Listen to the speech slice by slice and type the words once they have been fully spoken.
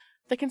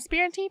The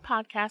Conspiracy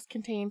podcast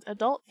contains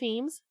adult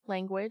themes,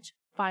 language,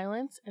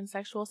 violence, and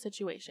sexual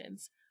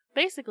situations.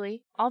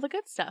 Basically, all the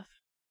good stuff.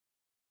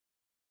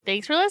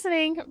 Thanks for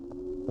listening!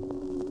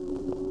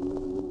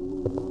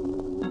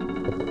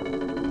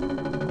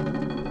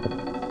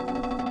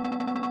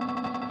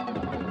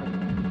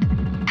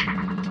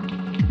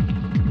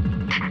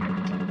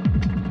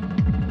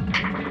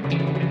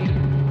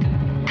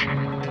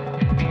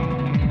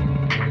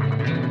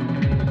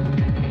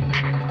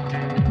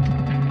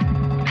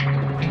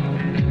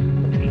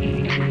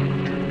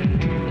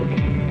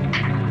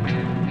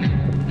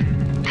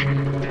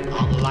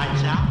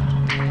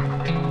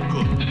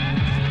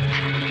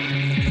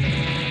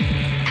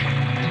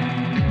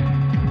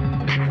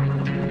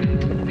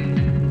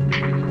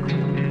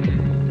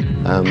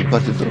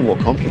 But it's a little more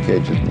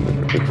complicated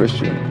than the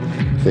Christian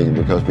thing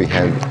because we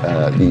had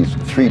these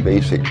three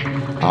basic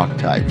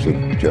archetypes of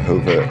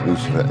Jehovah,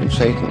 Lucifer, and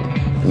Satan.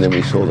 And then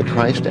we saw the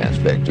Christ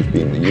aspect as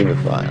being the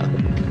unifier.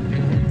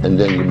 And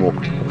then the more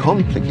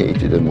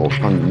complicated and more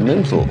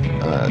fundamental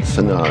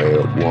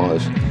scenario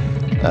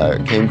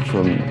came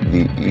from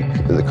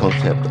the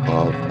concept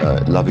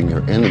of loving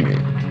your enemy.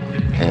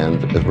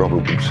 And as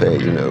Robert would say,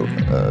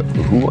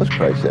 who was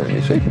Christ's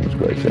enemy? Satan was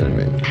Christ's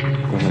enemy.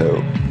 Mm-hmm.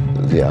 So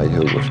the idea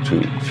was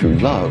through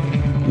love,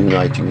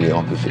 uniting the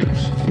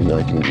opposites,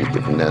 uniting these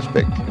different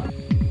aspects.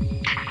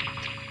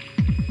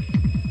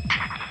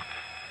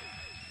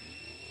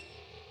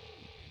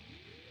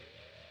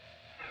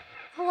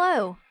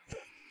 Hello,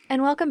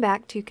 and welcome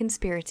back to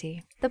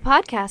Conspiracy, the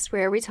podcast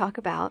where we talk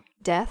about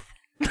death,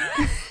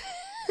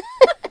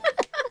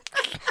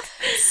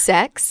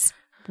 sex,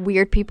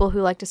 weird people who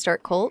like to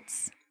start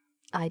cults,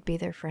 I'd be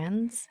their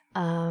friends,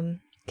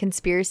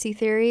 conspiracy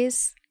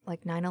theories,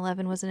 like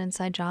 9/11 was an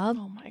inside job.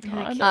 Oh my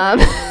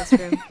god.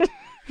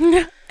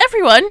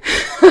 Everyone,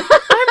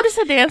 I'm just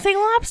a dancing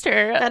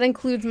lobster. That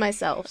includes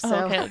myself.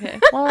 So. Oh, okay.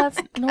 Well,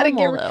 that's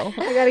normal, though.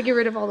 I gotta get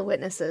rid of all the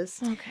witnesses.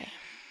 Okay.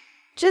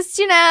 Just,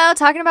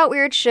 talking about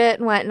weird shit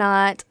and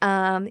whatnot.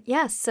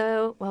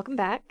 So welcome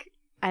back.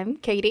 I'm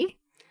Katie.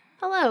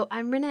 Hello,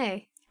 I'm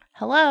Renee.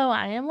 Hello,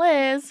 I am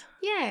Liz.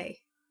 Yay.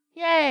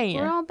 Yay.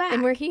 We're all back.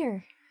 And we're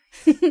here.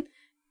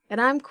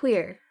 And I'm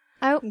queer.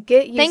 Oh,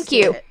 get used to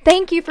it.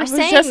 Thank you for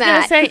saying that. I was just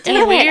going to say,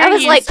 damn it. I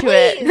was like, to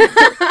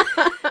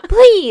it.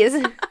 Please.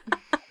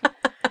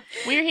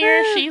 We're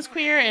here, she's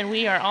queer, and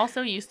we are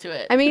also used to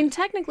it. I mean,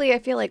 technically, I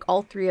feel like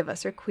all three of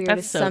us are queer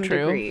to some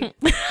degree.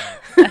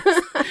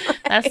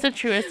 That's the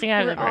truest thing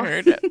I've ever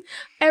heard.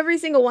 Every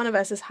single one of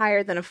us is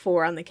higher than a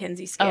 4 on the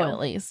Kinsey scale. Oh, at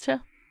least.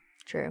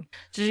 True.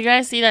 Did you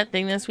guys see that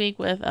thing this week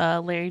with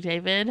Larry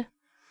David?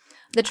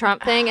 The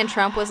Trump thing, and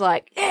Trump was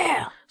like,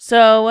 yeah.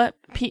 So,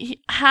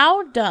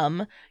 how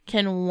dumb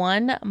can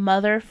one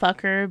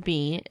motherfucker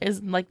be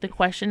is like the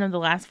question of the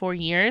last 4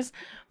 years,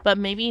 but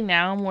maybe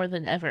now more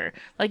than ever.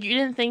 Like, you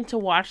didn't think to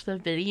watch the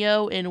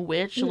video in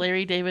which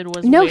Larry David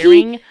was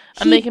wearing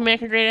a Make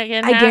America Great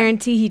Again hat? I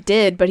guarantee he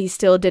did, but he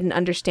still didn't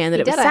understand that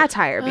it was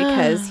satire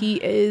because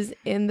he is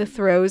in the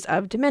throes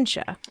of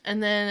dementia.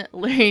 And then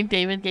Larry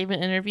David gave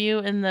an interview,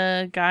 and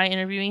the guy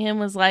interviewing him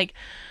was like,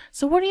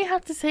 so what do you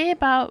have to say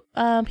about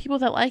people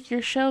that like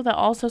your show that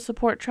also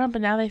support Trump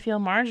and now they feel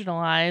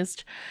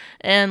marginalized?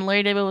 And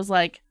Larry David was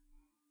like,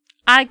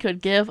 I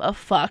could give a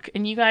fuck,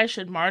 and you guys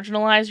should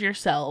marginalize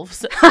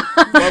yourselves.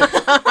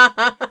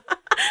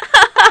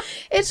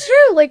 It's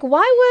true. Like,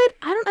 I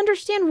don't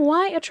understand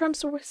why a Trump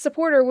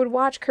supporter would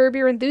watch Curb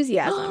Your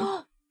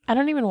Enthusiasm. I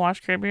don't even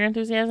watch Curb Your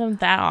Enthusiasm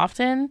that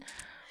often,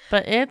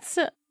 but it's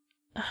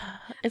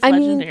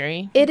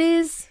legendary. It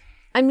is.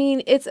 I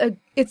mean, it's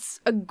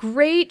a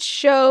great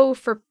show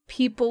for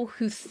people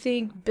who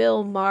think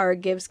Bill Maher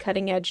gives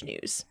cutting edge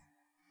news.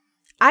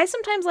 I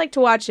sometimes like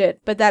to watch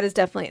it, but that is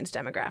definitely its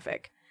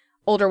demographic.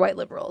 Older white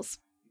liberals.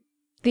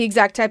 The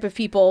exact type of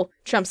people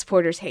Trump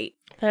supporters hate.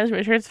 That is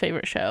Richard's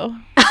favorite show.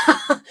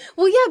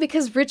 Well, yeah,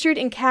 because Richard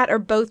and Kat are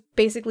both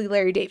basically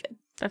Larry David.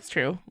 That's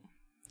true.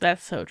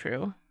 That's so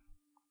true.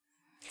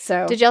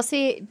 So, do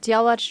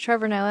y'all watch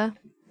Trevor Noah?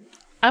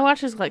 I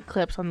watch his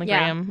clips on the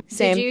gram.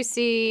 Same. Did you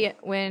see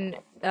when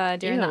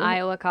during the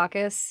Iowa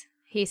caucus,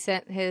 he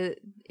sent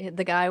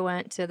the guy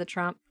went to the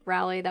Trump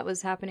rally that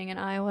was happening in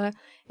Iowa,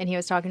 and he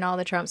was talking to all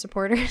the Trump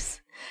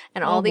supporters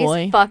and all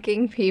these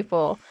fucking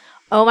people.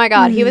 Oh my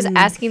God. He was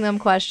asking them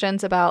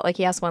questions about, like,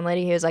 he asked one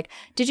lady, he was like,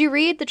 did you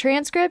read the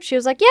transcript? She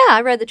was like, yeah,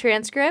 I read the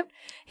transcript.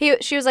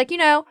 She was like,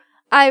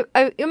 I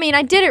mean,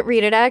 I didn't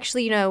read it. I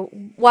actually,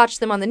 watched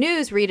them on the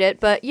news read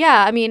it. But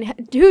yeah, I mean,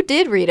 who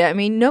did read it? I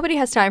mean, nobody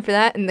has time for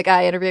that. And the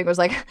guy interviewing was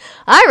like,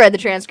 I read the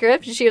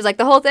transcript. And she was like,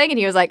 the whole thing? And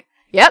he was like,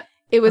 yep.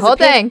 It was the whole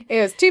thing. It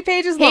was 2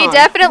 pages long.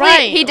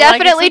 He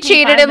definitely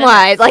cheated and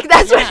lied. Like,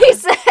 that's what he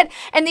said.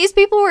 And these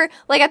people were,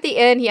 like, at the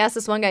end, he asked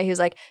this one guy, he was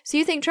like, so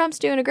you think Trump's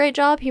doing a great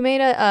job?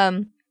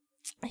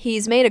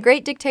 He's made a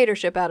great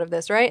dictatorship out of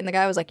this, right? And the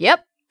guy was like,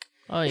 yep.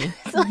 Oh, yeah.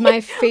 My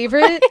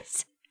favorite,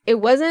 it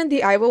wasn't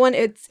the Iowa one.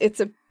 It's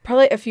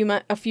probably a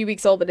few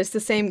weeks old, but it's the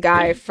same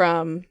guy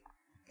from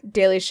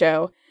Daily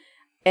Show.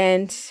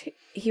 And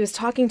he was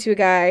talking to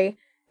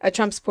a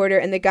Trump supporter,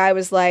 and the guy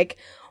was like,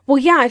 well,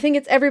 yeah, I think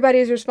it's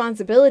everybody's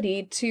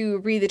responsibility to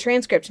read the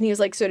transcript. And he was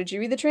like, so did you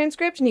read the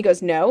transcript? And he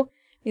goes, no.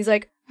 He's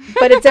like,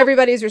 but it's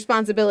everybody's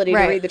responsibility to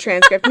read the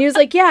transcript. And he was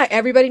like, yeah,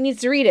 everybody needs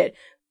to read it.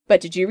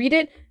 But did you read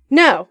it?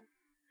 No.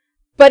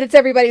 But it's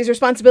everybody's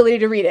responsibility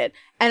to read it.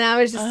 And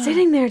I was just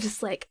sitting there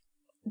just like,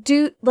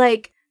 dude,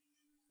 like...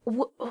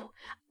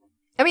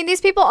 I mean,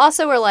 these people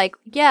also were like,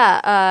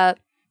 yeah,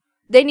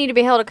 they need to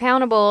be held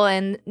accountable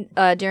and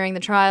during the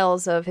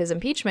trials of his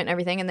impeachment and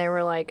everything. And they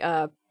were like...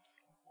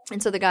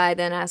 And so the guy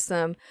then asked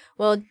them,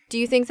 well, do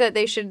you think that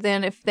they should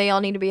then, if they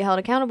all need to be held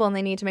accountable and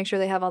they need to make sure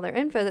they have all their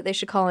info, that they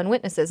should call in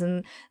witnesses?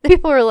 And the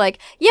people were like,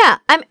 yeah,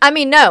 I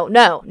mean,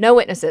 no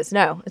witnesses,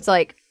 no. It's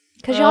like,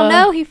 because y'all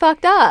know he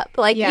fucked up.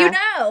 Like, yeah. you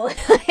know.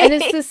 And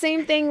it's the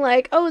same thing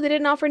like, oh, they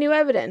didn't offer new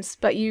evidence,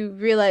 but you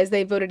realize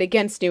they voted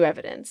against new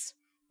evidence.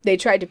 They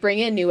tried to bring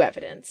in new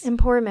evidence. And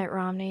poor Mitt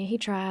Romney, he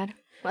tried.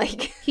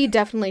 Like, he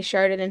definitely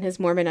sharded in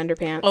his Mormon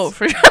underpants. Oh,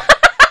 for sure.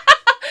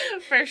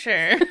 For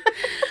sure.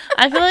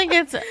 I feel like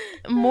it's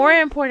more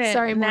important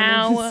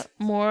now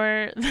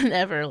more than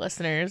ever,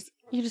 listeners.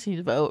 You just need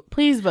to vote.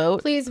 Please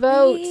vote. Please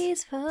vote.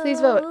 Please vote. Please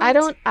vote.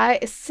 I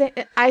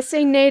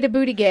say nay to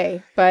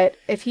Buttigieg, but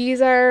if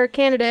he's our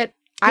candidate,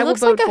 I will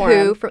vote for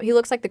him. He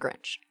looks like the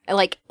Grinch.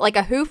 Like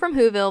a Who from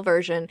Whoville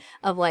version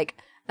of like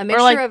a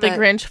mixture or like of the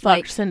Grinch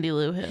fucked Cindy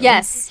Lou Who.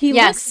 Yes.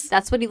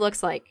 That's what he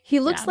looks like. He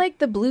looks like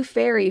the blue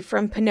fairy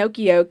from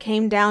Pinocchio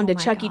came down to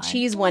Chuck E.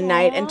 Cheese one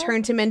night and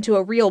turned him into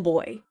a real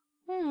boy.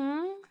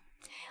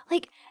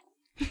 Like,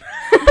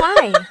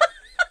 why?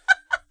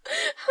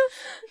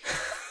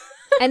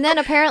 And then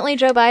apparently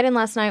Joe Biden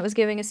last night was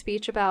giving a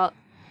speech about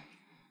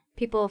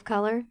people of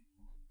color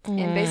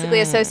and basically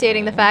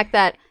associating the fact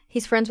that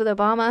he's friends with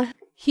Obama.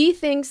 He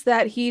thinks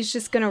that he's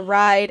just going to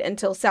ride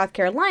until South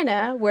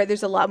Carolina, where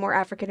there's a lot more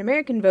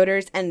African-American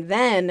voters, and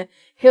then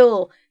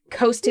he'll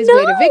coast his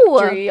way to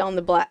victory on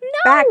the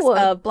backs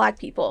of black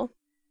people.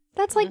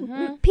 That's like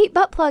Pete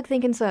Buttplug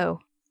thinking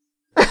so.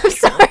 I'm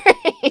sorry.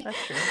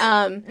 That's true.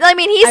 I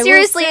mean, he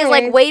seriously is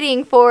like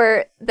waiting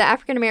for the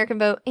African American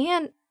vote.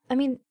 And I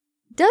mean,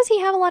 does he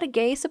have a lot of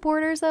gay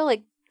supporters though?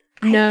 Like,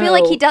 no. I feel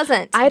like he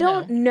doesn't. I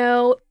don't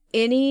know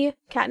any.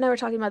 Kat and I were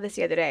talking about this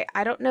the other day.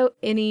 I don't know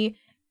any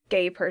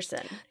gay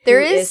person who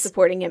is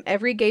supporting him.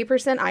 Every gay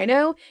person I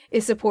know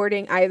is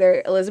supporting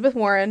either Elizabeth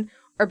Warren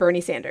or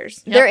Bernie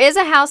Sanders. Yep. There is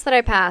a house that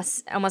I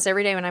pass almost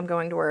every day when I'm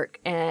going to work,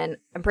 and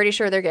I'm pretty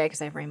sure they're gay because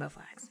they have rainbow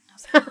flags.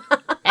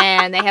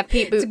 And they have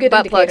Pete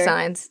Buttplug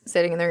signs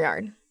sitting in their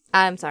yard.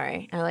 I'm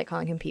sorry. I like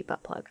calling him Pete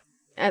Buttplug.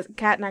 As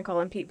Kat and I call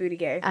him Pete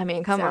Buttigieg. I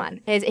mean, come on.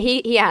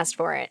 He asked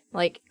for it.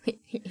 Like,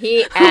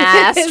 he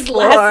asked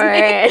for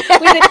it.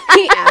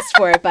 He asked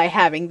for it by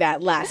having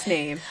that last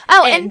name.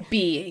 Oh, and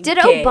being did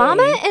gay.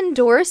 Obama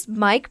endorse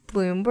Mike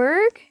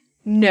Bloomberg?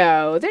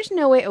 No, there's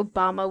no way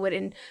Obama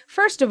would.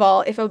 First of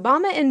all, if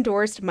Obama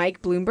endorsed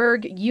Mike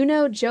Bloomberg, you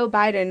know Joe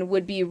Biden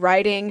would be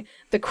riding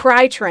the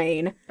cry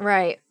train.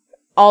 Right.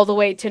 All the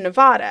way to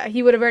Nevada.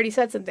 He would have already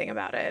said something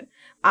about it.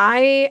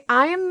 It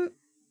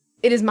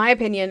is my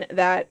opinion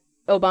that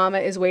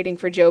Obama is waiting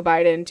for Joe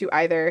Biden to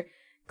either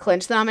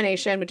clinch the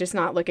nomination, which is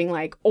not looking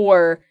like,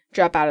 or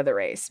drop out of the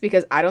race.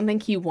 Because I don't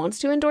think he wants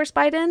to endorse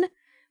Biden,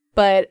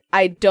 but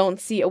I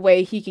don't see a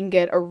way he can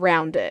get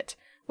around it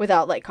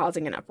without like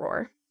causing an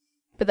uproar.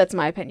 But that's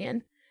my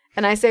opinion.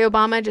 And I say,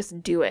 Obama,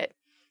 just do it.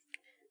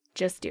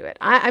 Just do it.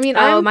 I mean,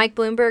 Mike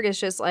Bloomberg is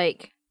just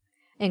like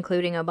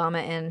including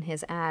Obama in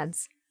his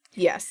ads.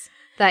 Yes.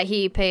 That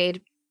he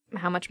paid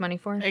how much money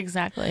for?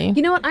 Exactly.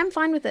 You know what? I'm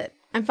fine with it.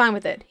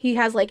 He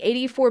has like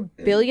 $84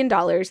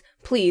 billion.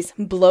 Please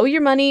blow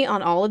your money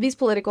on all of these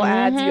political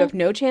ads. You have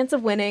no chance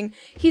of winning.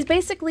 He's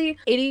basically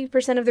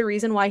 80% of the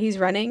reason why he's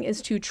running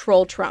is to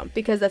troll Trump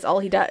because that's all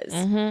he does.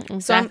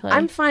 Exactly. So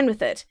I'm fine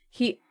with it.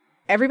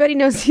 Everybody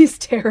knows he's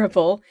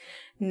terrible.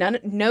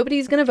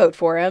 Nobody's going to vote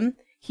for him.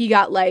 He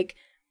got like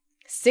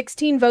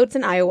 16 votes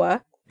in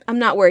Iowa. I'm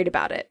not worried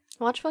about it.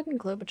 Watch fucking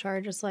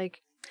Klobuchar just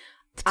like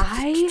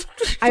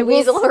I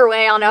weasel her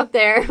way on up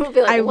there. We'll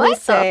be like, I what will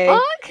say, the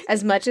fuck?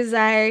 as much as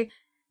I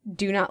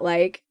do not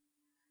like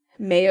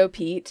Mayo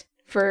Pete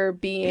for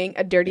being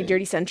a dirty,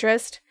 dirty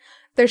centrist,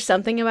 there's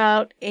something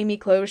about Amy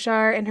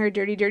Klobuchar and her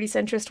dirty, dirty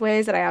centrist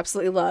ways that I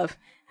absolutely love.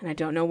 And I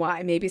don't know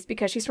why. Maybe it's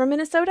because she's from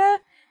Minnesota.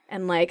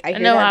 And like, I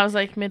hear I was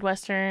like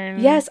Midwestern.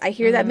 Yes, I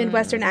hear that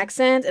Midwestern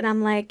accent. And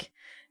I'm like,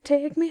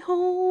 take me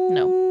home.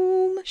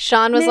 No.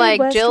 Sean was Midwest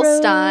like, Jill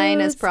Stein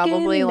is roads,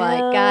 probably skim like,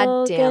 milk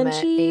God damn and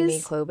it, cheese. Amy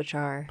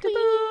Klobuchar.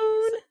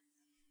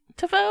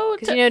 To vote.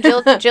 Because, you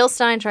know, Jill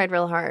Stein tried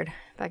real hard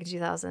back in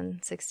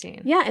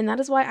 2016. Yeah, and that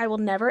is why I will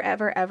never,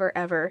 ever, ever,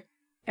 ever,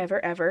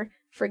 ever, ever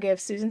forgive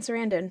Susan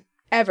Sarandon.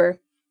 Ever.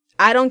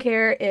 I don't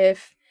care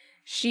if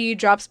she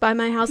drops by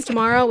my house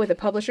tomorrow with a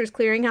Publishers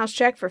Clearinghouse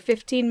check for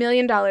 $15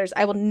 million.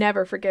 I will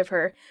never forgive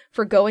her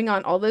for going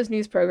on all those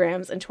news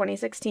programs in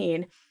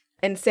 2016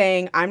 and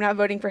saying, I'm not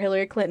voting for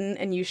Hillary Clinton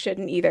and you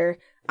shouldn't either.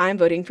 I'm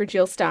voting for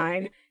Jill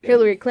Stein.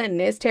 Hillary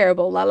Clinton is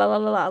terrible. La, la, la,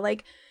 la, la.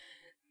 Like,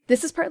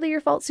 this is partly your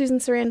fault, Susan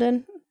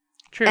Sarandon.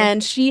 True.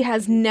 And she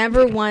has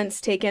never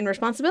once taken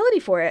responsibility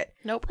for it.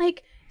 Nope.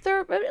 Like,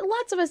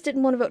 lots of us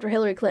didn't want to vote for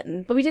Hillary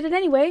Clinton, but we did it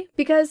anyway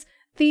because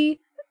the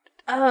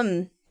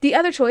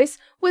other choice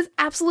was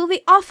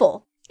absolutely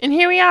awful. And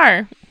here we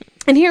are.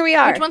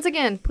 Which, once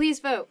again, please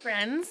vote.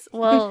 Friends,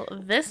 well,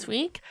 this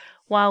week,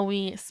 while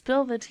we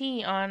spill the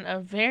tea on a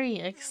very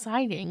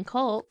exciting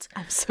cult,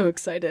 I'm so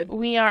excited.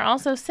 we are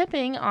also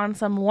sipping on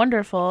some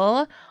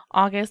wonderful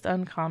August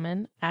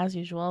Uncommon, as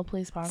usual.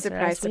 Please sponsor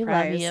Surprise, us. We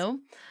surprise.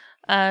 love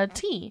you.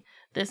 Tea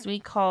this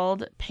week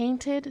called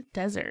Painted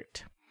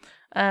Desert.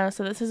 So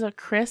this is a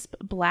crisp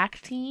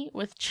black tea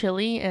with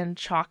chili and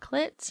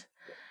chocolate.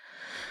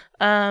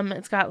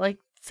 It's got like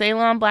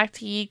Ceylon black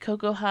tea,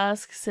 cocoa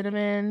husk,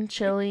 cinnamon,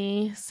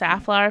 chili,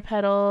 safflower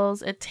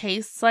petals. It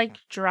tastes like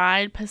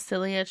dried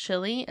pasilla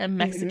chili and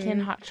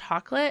Mexican hot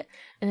chocolate,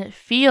 and it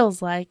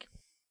feels like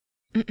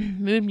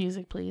mood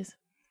music, please.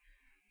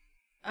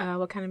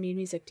 What kind of mood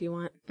music do you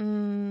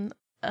want?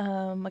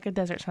 Like a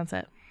desert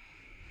sunset.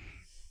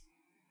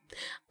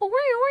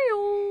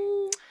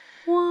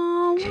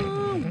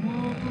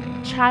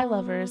 Chai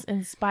lovers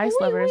and spice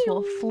lovers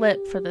will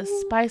flip for this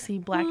spicy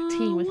black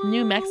tea with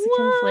New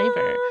Mexican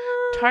flavor.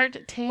 Tart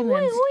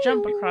tannins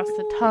jump across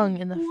the tongue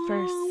in the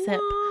first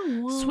sip.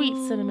 Sweet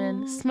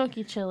cinnamon,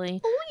 smoky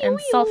chili, and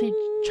salty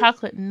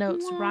chocolate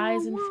notes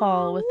rise and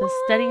fall with the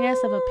steadiness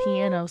of a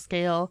piano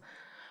scale.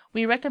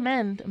 We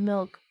recommend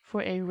milk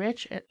for a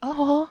rich and...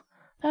 Oh,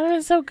 that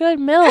is so good,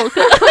 milk.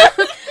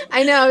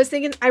 I know, I was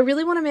thinking, I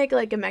really want to make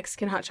like a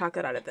Mexican hot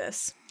chocolate out of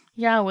this.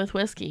 Yeah, with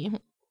whiskey.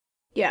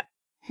 Yeah.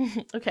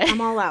 Okay.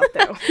 I'm all out,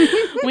 though.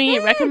 We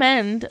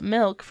recommend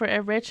milk for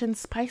a rich and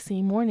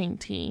spicy morning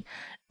tea.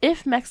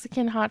 If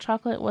Mexican hot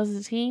chocolate was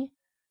a tea,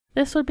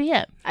 this would be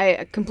it.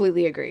 I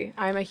completely agree.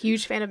 I'm a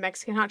huge fan of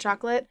Mexican hot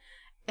chocolate,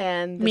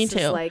 and Me this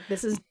too. is like,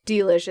 this is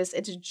delicious.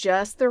 It's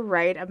just the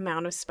right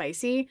amount of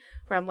spicy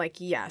where I'm like,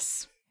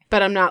 yes.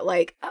 But I'm not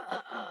like,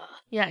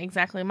 Yeah,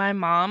 exactly. My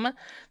mom,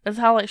 that's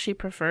how like she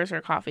prefers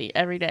her coffee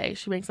every day.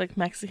 She makes like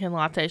Mexican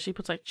latte. She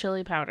puts like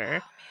chili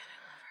powder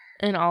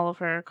in all of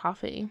her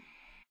coffee.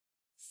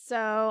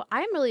 So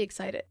I'm really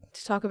excited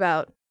to talk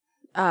about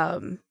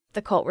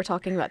the cult we're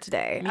talking about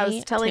today. I Me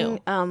was telling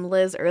too.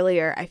 Liz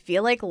earlier, I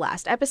feel like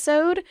last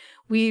episode,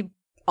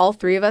 all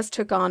three of us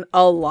took on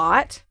a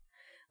lot.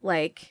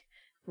 Like,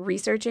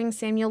 researching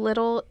Samuel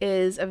Little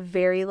is a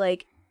very,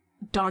 like,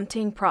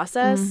 daunting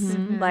process.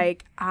 Mhm.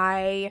 Like,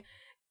 I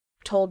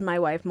told my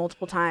wife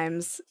multiple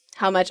times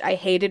how much I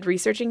hated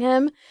researching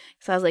him.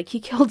 Because I was like, he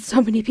killed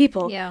so many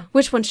people. Yeah.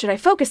 Which one should I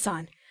focus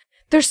on?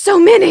 There's so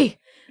many!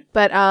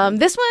 But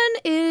this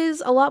one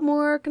is a lot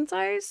more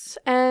concise,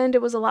 and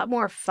it was a lot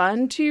more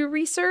fun to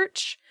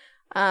research.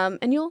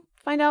 And you'll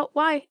find out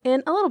why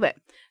in a little bit.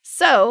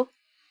 So,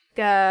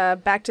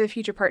 Back to the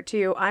Future Part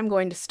 2, I'm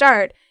going to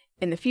start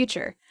in the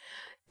future.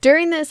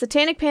 During the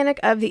Satanic Panic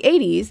of the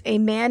 80s, a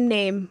man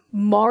named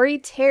Maury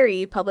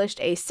Terry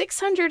published a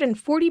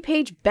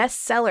 640-page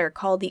bestseller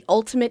called The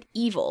Ultimate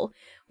Evil,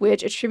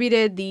 which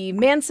attributed the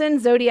Manson,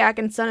 Zodiac,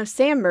 and Son of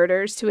Sam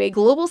murders to a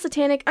global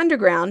satanic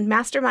underground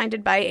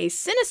masterminded by a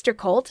sinister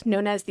cult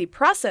known as the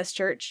Process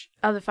Church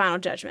of the Final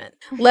Judgment,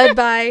 led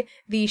by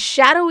the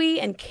shadowy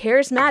and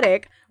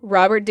charismatic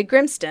Robert de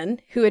Grimston,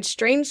 who had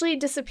strangely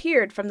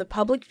disappeared from the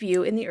public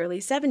view in the early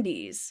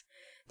 70s.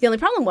 The only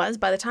problem was,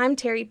 by the time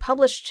Terry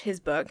published his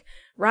book,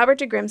 Robert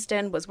de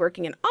Grimston was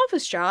working an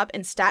office job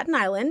in Staten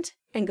Island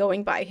and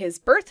going by his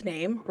birth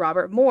name,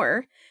 Robert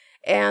Moore,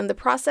 and the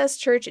Process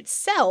Church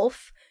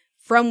itself,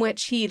 from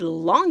which he'd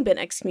long been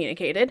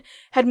excommunicated,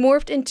 had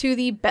morphed into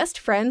the Best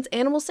Friends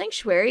Animal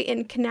Sanctuary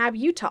in Kanab,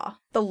 Utah,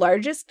 the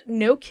largest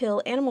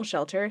no-kill animal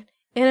shelter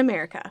in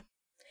America.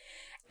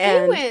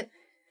 They went...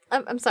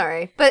 I'm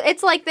sorry, but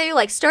it's like they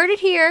like started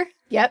here...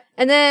 Yep.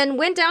 And then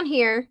went down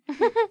here,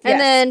 and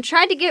then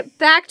tried to get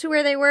back to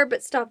where they were,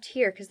 but stopped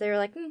here because they were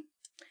like,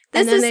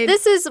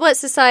 this is what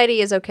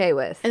society is okay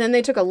with. And then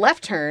they took a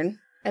left turn,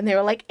 and they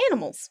were like,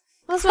 animals.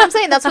 That's what I'm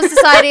saying. That's what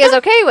society is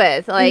okay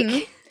with.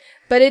 Like,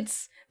 But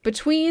it's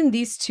between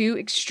these two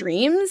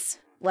extremes,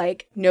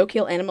 like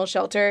no-kill animal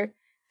shelter,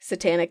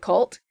 satanic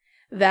cult,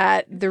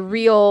 that the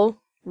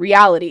real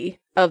reality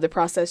of the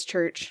Process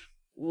Church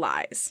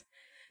lies.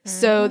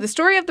 So the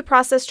story of the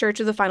Process Church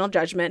of the Final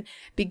Judgment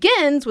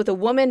begins with a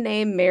woman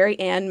named Mary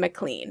Ann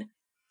McLean.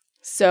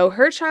 So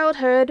her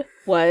childhood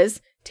was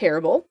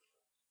terrible,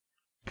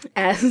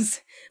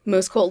 as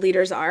most cult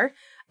leaders are.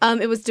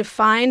 It was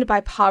defined by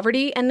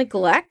poverty and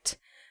neglect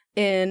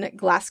in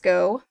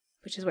Glasgow,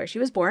 which is where she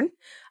was born.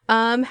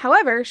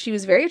 However, she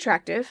was very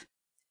attractive,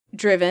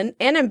 driven,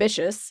 and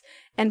ambitious,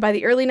 and by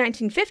the early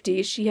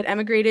 1950s, she had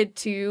emigrated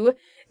to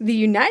the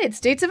United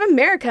States of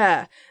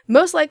America,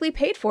 most likely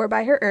paid for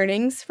by her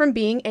earnings from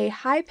being a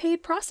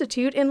high-paid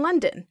prostitute in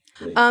London.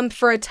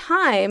 For a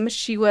time,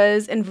 she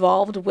was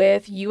involved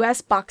with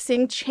U.S.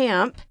 boxing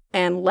champ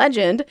and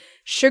legend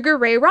Sugar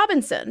Ray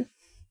Robinson.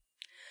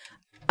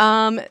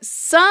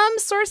 Some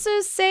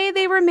sources say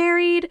they were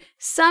married.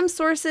 Some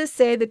sources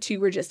say the two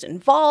were just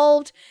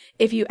involved.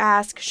 If you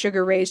ask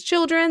Sugar Ray's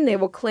children, they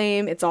will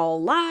claim it's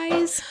all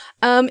lies.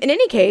 In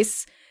any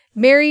case,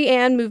 Mary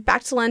Ann moved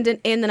back to London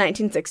in the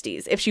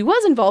 1960s. If she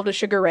was involved with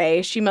Sugar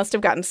Ray, she must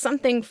have gotten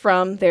something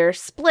from their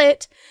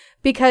split,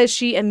 because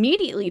she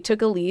immediately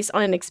took a lease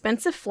on an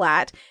expensive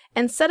flat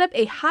and set up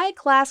a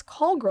high-class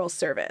call girl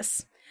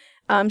service.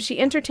 She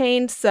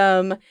entertained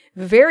some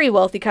very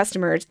wealthy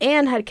customers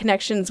and had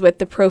connections with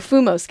the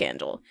Profumo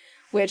scandal,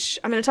 which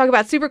I'm going to talk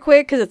about super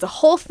quick because it's a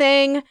whole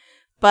thing,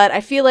 but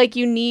I feel like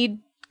you need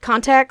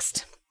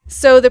context.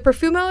 So the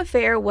Profumo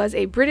affair was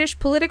a British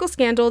political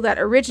scandal that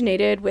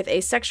originated with a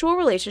sexual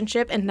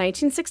relationship in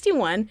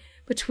 1961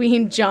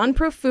 between John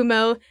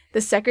Profumo,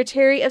 the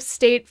Secretary of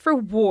State for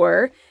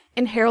War,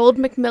 and Harold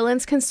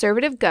Macmillan's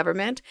conservative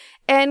government,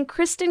 and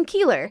Kristen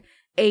Keeler,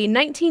 a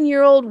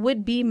 19-year-old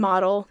would-be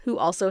model who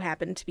also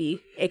happened to be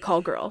a call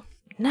girl.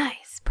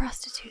 Nice.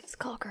 Prostitutes,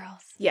 call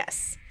girls.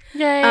 Yes.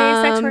 Yay,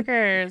 sex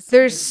workers.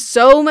 There's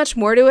so much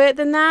more to it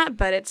than that,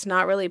 but it's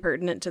not really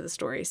pertinent to the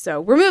story,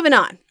 so we're moving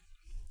on.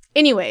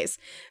 Anyways,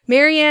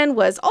 Mary Ann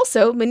was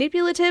also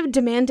manipulative,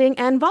 demanding,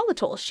 and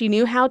volatile. She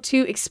knew how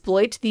to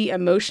exploit the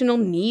emotional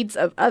needs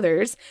of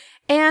others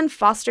and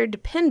foster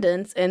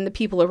dependence in the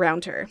people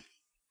around her.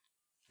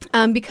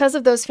 Because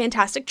of those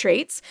fantastic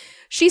traits,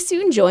 she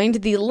soon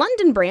joined the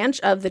London branch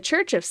of the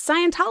Church of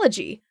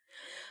Scientology.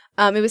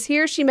 It was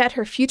here she met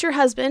her future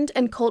husband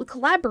and cult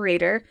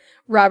collaborator,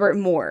 Robert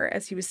Moore,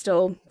 as he was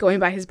still going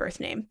by his birth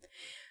name.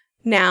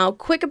 Now,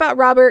 quick about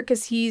Robert,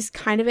 because he's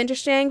kind of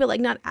interesting, but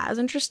not as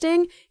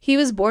interesting. He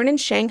was born in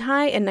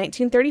Shanghai in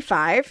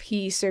 1935.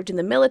 He served in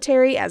the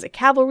military as a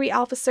cavalry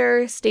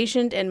officer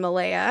stationed in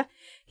Malaya.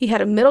 He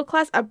had a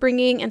middle-class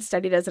upbringing and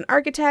studied as an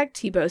architect.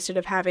 He boasted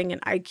of having an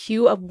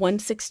IQ of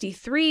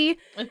 163.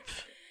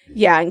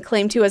 Yeah, and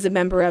claimed he was a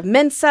member of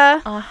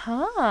Mensa.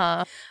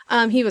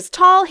 He was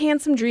tall,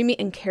 handsome, dreamy,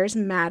 and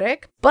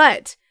charismatic,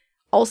 but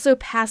also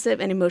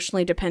passive and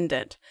emotionally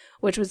dependent,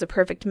 which was a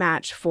perfect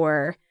match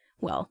for,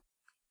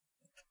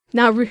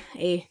 not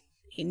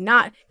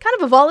kind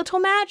of a volatile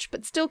match,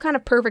 but still kind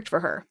of perfect for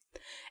her.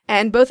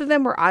 And both of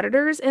them were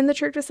auditors in the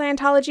Church of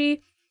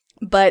Scientology,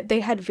 but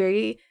they had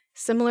very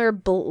similar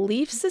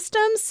belief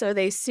systems, so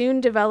they soon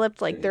developed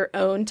their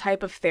own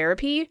type of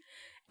therapy,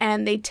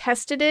 and they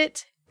tested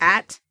it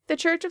at the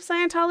Church of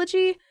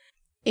Scientology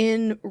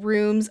in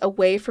rooms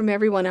away from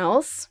everyone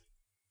else.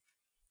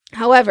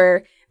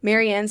 However,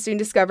 Mary Ann soon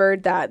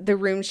discovered that the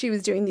rooms she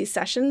was doing these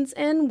sessions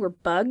in were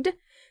bugged,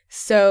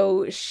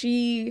 so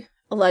she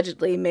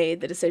allegedly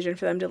made the decision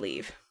for them to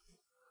leave.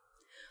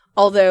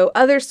 Although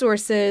other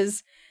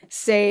sources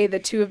say the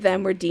two of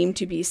them were deemed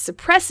to be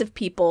suppressive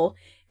people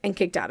and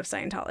kicked out of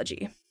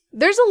Scientology.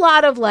 There's a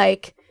lot of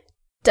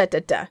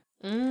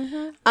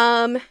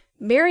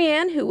Mary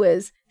Ann, who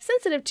was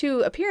sensitive to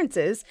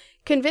appearances,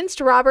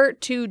 convinced Robert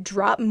to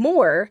drop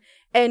Moore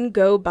and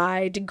go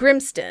by de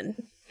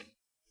Grimston.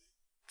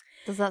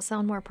 Does that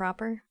sound more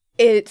proper?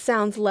 It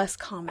sounds less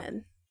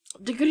common.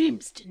 De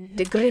Grimston.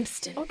 De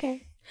Grimston.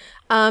 Okay.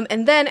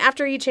 And then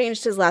after he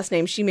changed his last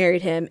name, she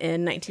married him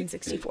in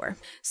 1964.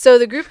 So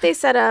the group they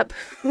set up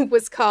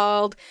was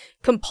called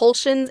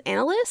Compulsions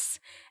Analysts,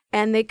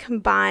 and they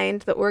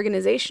combined the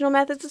organizational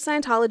methods of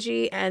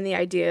Scientology and the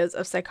ideas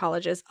of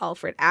psychologist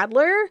Alfred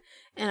Adler.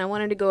 And I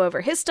wanted to go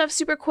over his stuff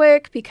super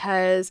quick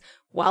because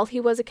while he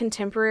was a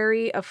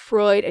contemporary of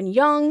Freud and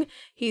Jung,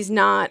 he's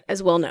not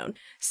as well known.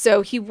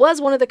 So he was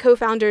one of the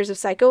co-founders of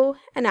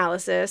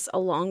psychoanalysis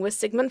along with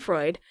Sigmund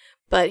Freud,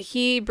 but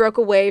he broke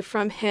away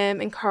from him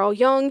and Carl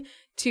Jung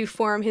to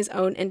form his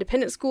own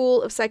independent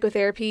school of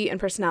psychotherapy and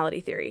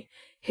personality theory.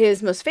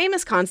 His most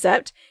famous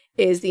concept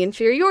is the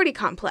inferiority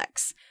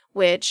complex,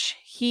 which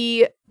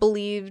he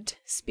believed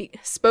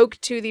spoke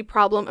to the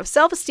problem of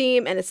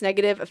self-esteem and its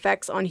negative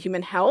effects on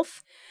human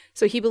health.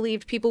 So he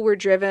believed people were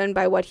driven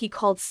by what he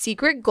called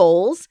secret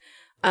goals,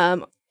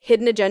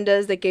 hidden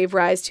agendas that gave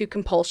rise to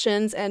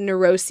compulsions and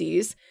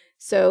neuroses.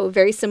 So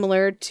very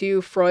similar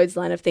to Freud's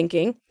line of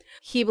thinking.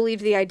 He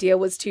believed the idea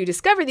was to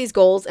discover these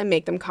goals and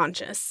make them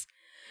conscious.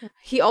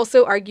 He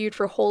also argued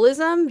for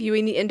holism,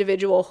 viewing the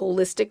individual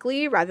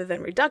holistically rather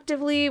than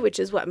reductively, which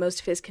is what most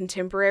of his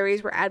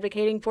contemporaries were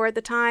advocating for at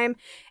the time.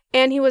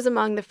 And he was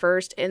among the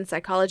first in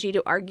psychology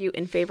to argue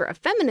in favor of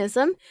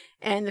feminism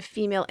and the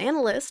female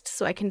analyst,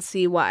 so I can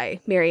see why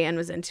Mary Ann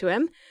was into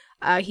him.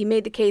 He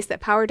made the case that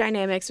power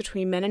dynamics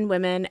between men and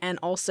women, and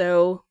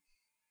also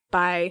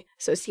by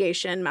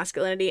association,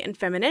 masculinity and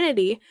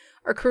femininity,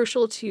 are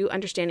crucial to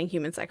understanding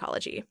human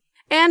psychology.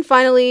 And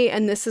finally,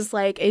 and this is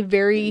a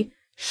very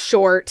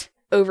short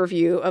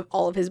overview of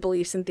all of his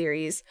beliefs and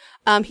theories,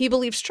 he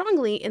believed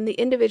strongly in the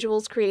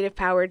individual's creative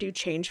power to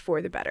change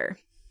for the better.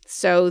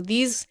 So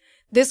this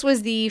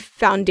was the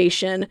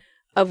foundation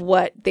of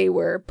what they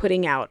were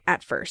putting out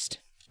at first.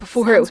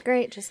 Sounds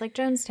great, just like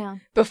Jonestown.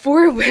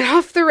 Before it went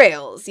off the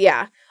rails,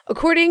 yeah.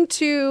 According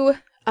to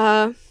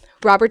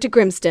Robert de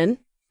Grimston,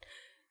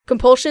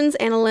 Compulsions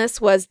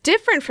Analysts was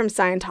different from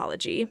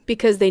Scientology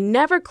because they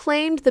never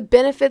claimed the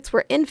benefits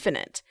were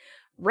infinite.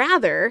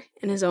 Rather,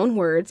 in his own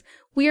words,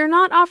 we are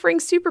not offering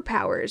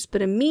superpowers,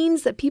 but a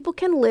means that people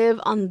can live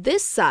on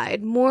this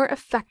side more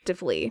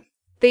effectively.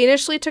 They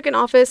initially took an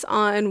office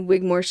on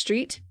Wigmore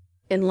Street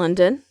in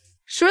London.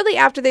 Shortly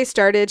after they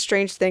started,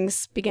 strange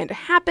things began to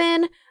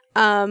happen.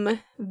 The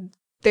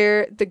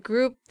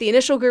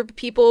initial group of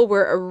people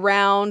were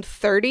around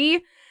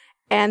 30,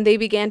 and they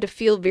began to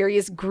feel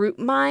various group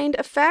mind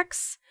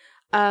effects.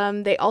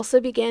 They also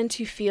began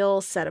to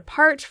feel set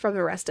apart from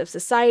the rest of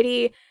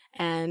society,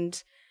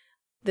 and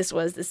this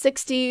was the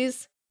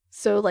 60s.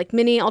 So like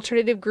many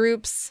alternative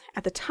groups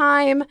at the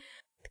time,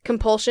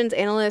 compulsions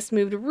analysts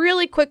moved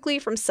really quickly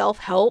from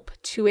self-help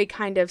to a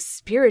kind of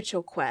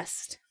spiritual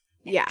quest.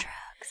 Yeah.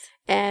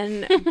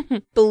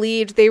 And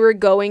believed they were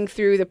going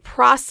through the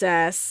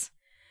process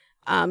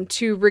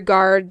to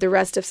regard the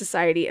rest of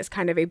society as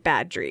kind of a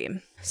bad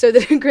dream. So the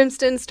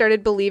Grimstons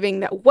started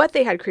believing that what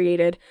they had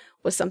created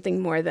was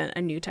something more than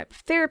a new type of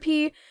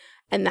therapy,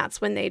 and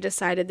that's when they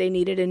decided they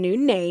needed a new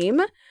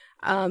name,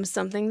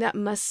 something that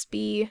must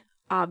be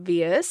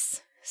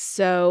obvious.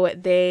 So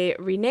they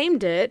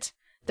renamed it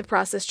the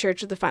Process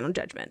Church of the Final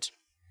Judgment.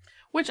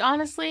 Which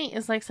honestly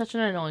is like such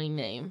an annoying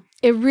name.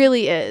 It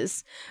really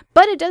is.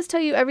 But it does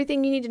tell you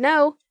everything you need to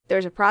know.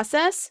 There's a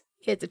process,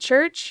 it's a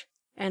church,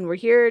 and we're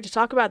here to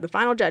talk about the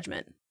final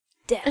judgment.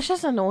 Death. It's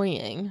just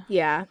annoying.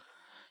 Yeah.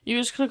 You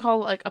just could have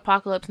called it like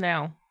Apocalypse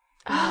Now.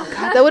 Oh,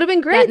 God, that would have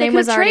been great. That name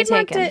was already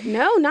taken. It.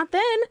 No, not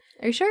then.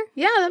 Are you sure?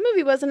 Yeah, that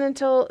movie wasn't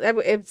until...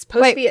 It's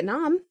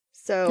post-Vietnam,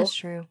 so... That's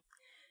true.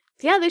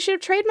 Yeah, they should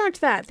have trademarked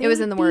that. It was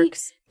in the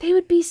works. They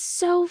would be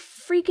so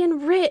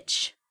freaking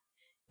rich.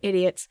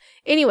 Idiots.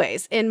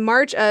 Anyways, in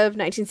March of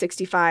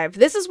 1965,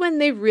 this is when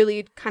they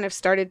really kind of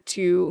started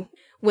to,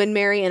 when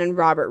Marianne and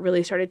Robert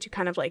really started to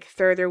kind of like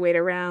throw their weight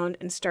around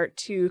and start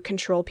to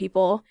control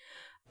people.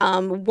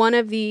 One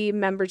of the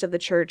members of the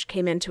church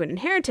came into an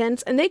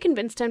inheritance, and they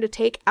convinced him to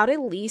take out a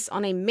lease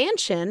on a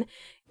mansion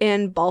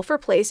in Balfour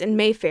Place in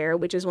Mayfair,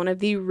 which is one of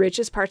the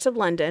richest parts of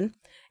London,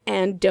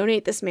 and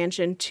donate this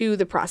mansion to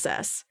the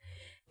process.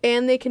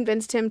 And they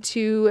convinced him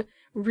to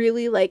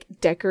really like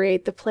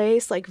decorate the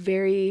place like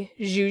very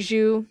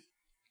juju,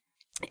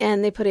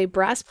 and they put a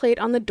brass plate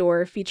on the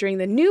door featuring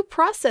the new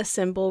process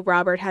symbol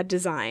Robert had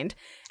designed.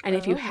 And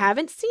if you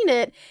haven't seen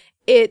it,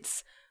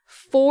 it's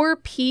 4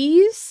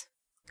 P's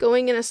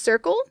going in a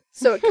circle,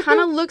 so it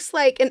kind of looks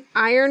like an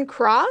iron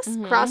cross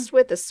crossed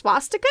with a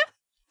swastika.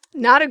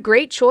 Not a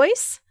great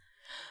choice.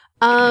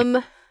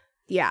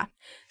 Yeah.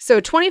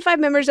 So 25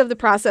 members of the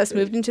process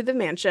moved into the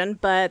mansion,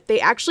 but they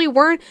actually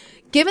weren't,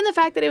 given the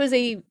fact that it was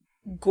a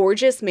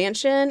gorgeous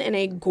mansion in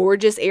a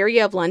gorgeous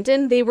area of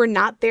London, they were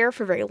not there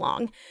for very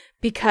long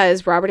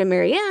because Robert and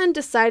Marianne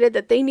decided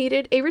that they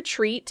needed a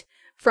retreat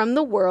from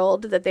the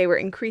world that they were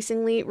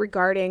increasingly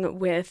regarding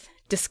with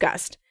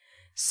disgust.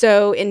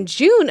 So in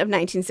June of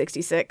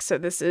 1966, so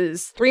this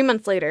is 3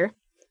 months later,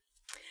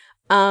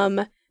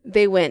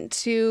 they went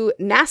to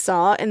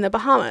Nassau in the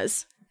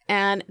Bahamas,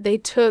 and they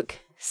took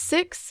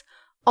 6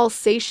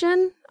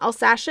 Alsatian?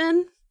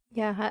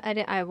 Yeah,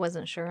 I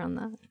wasn't sure on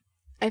that.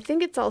 I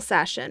think it's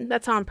Alsatian.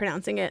 That's how I'm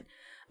pronouncing it.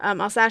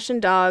 Alsatian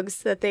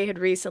dogs that they had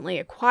recently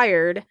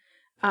acquired,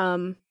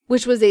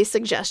 which was a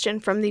suggestion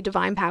from the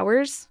divine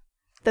powers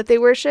that they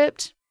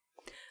worshipped.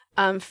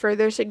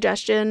 Further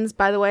suggestions,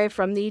 by the way,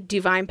 from the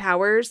divine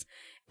powers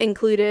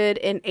included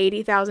an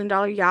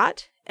 $80,000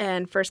 yacht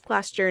and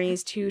first-class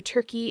journeys to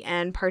Turkey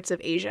and parts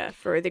of Asia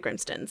for the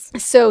Grimstons.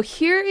 So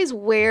here is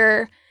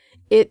where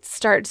it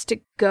starts to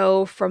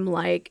go from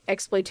like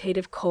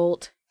exploitative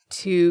cult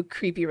to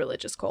creepy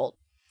religious cult.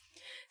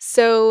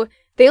 So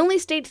they only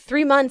stayed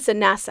 3 months in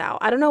Nassau.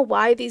 I don't know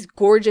why these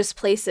gorgeous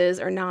places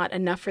are not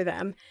enough for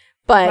them,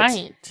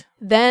 but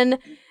then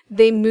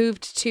they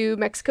moved to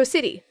Mexico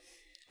City.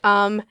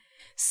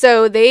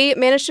 So they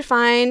managed to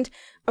find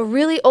a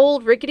really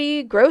old,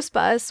 rickety, gross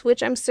bus,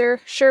 which I'm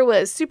sure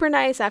was super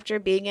nice after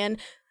being in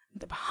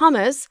the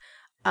Bahamas.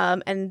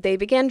 And they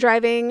began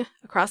driving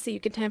across the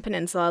Yucatan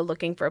Peninsula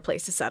looking for a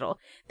place to settle.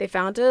 They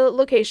found a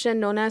location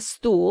known as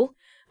Stul.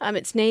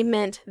 Its name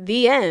meant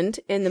the end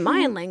in the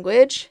Mayan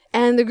language,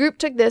 and the group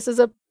took this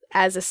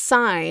as a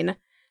sign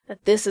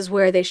that this is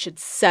where they should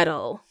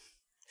settle.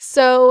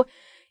 So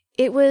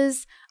it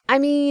was,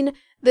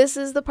 this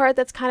is the part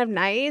that's kind of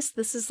nice.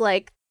 This is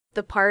like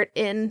the part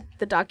in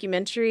the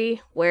documentary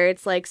where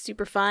it's like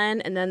super fun,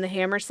 and then the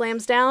hammer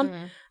slams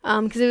down.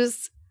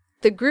 Because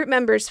the group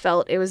members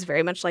felt it was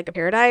very much like a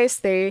paradise.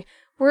 They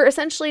were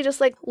essentially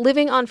just like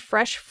living on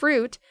fresh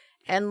fruit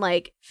and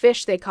like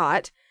fish they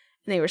caught,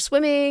 and they were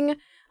swimming,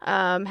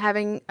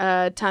 having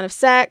a ton of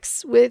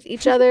sex with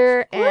each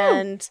other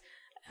and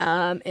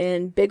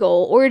in big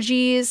ol'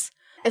 orgies,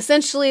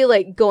 essentially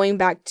like going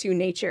back to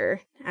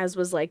nature, as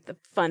was like the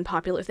fun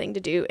popular thing to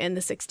do in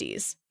the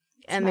 60s.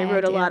 And they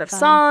wrote a lot of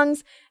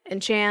songs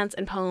and chants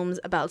and poems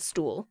about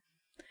Stul.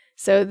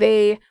 So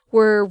they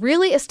were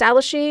really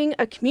establishing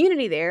a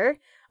community there,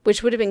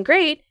 which would have been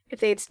great if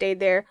they had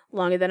stayed there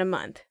longer than a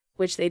month,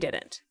 which they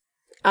didn't.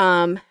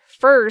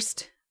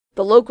 First,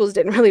 the locals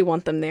didn't really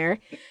want them there,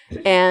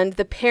 and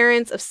the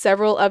parents of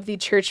several of the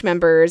church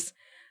members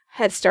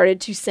had started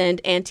to send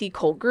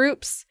anti-cult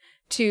groups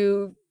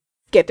to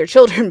get their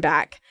children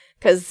back,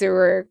 because they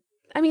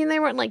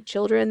weren't like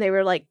children, they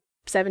were like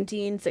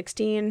 17,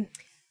 16.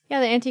 Yeah,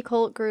 the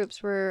anti-cult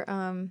groups were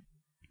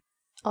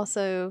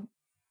also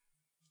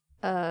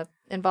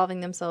involving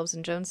themselves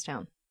in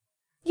Jonestown.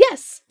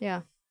 Yes.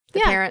 Yeah.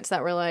 The parents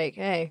that were like,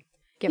 hey,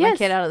 get my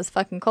kid out of this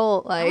fucking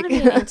cult. I Like, want to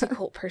be an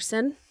anti-cult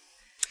person.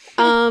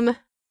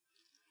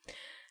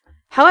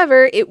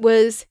 However, it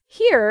was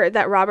here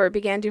that Robert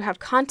began to have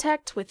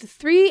contact with the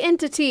three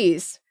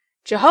entities,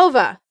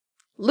 Jehovah,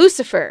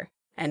 Lucifer,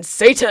 and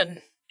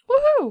Satan.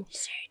 Woohoo!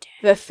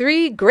 The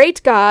three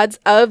great gods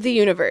of the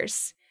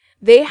universe.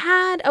 They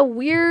had a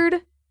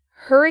weird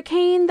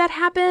hurricane that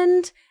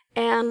happened,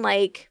 and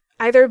like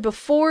either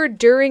before,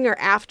 during, or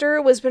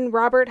after was when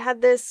Robert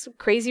had this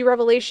crazy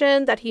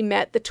revelation that he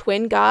met the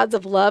twin gods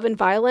of love and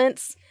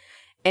violence,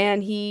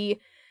 and he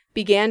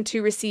began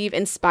to receive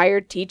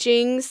inspired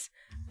teachings,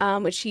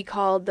 which he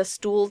called the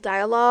Stool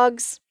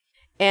Dialogues.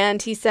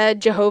 And he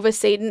said Jehovah,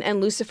 Satan,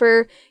 and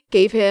Lucifer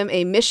gave him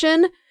a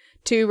mission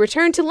to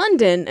return to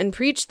London and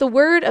preach the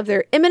word of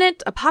their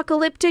imminent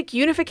apocalyptic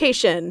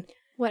unification.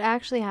 what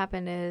actually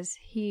happened is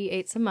he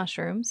ate some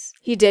mushrooms.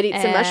 He did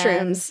eat some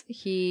mushrooms.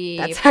 He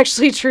That's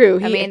actually true.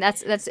 I mean,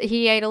 that's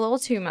he ate a little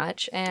too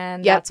much,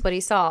 and Yep. that's what he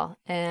saw.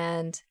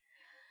 And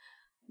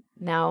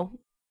now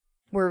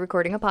we're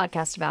recording a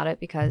podcast about it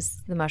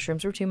because the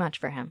mushrooms were too much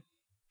for him.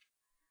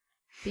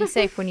 Be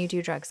safe when you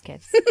do drugs,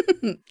 kids.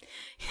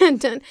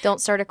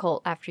 Don't start a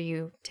cult after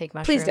you take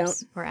mushrooms. Please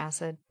don't. Or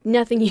acid.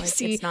 Nothing you Like,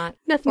 see, it's not.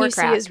 nothing or you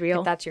see crack, is real.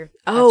 if that's your.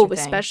 Oh, that's your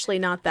thing. especially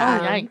not Oh,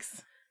 that.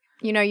 yikes.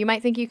 You know, you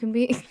might think you can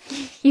be,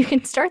 you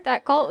can start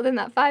that cult within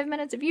that 5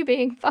 minutes of you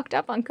being fucked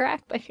up on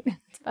crack, but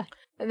it's fine.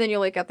 And then you'll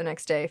wake up the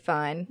next day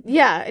fine.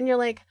 Yeah, and you're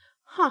like,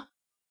 huh.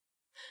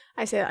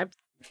 I say that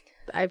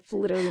I've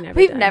literally never.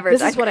 We've done. never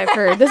This done is what I've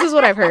heard. This is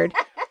what I've heard.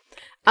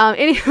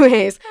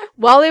 Anyways,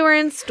 while they were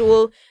in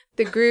Stool,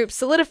 the group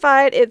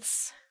solidified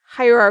its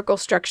hierarchical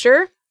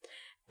structure,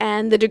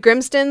 and the De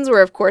Grimstons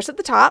were, of course, at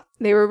the top.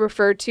 They were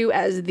referred to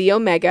as the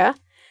Omega,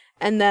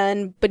 and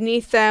then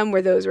beneath them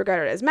were those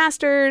regarded as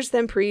masters,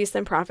 then priests,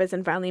 then prophets,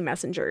 and finally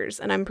messengers.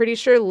 And I'm pretty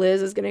sure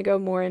Liz is going to go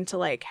more into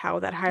like how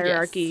that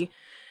hierarchy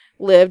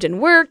lived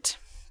and worked,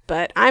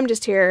 but I'm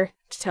just here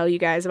to tell you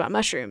guys about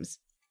mushrooms.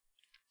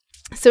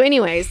 So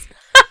anyways,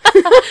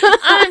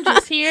 I'm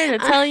just here to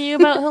tell you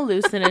about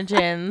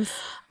hallucinogens.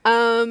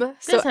 so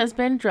This has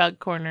been Drug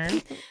Corner.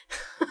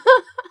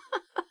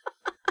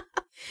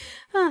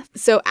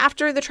 So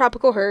after the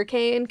tropical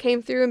hurricane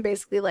came through and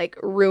basically like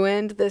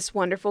ruined this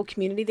wonderful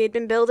community they'd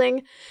been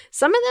building,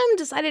 some of them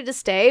decided to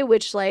stay,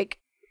 which like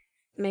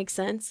makes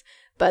sense.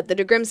 But the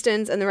De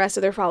Grimstons and the rest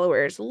of their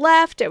followers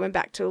left. It went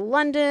back to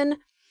London.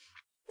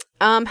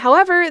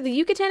 However, the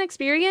Yucatan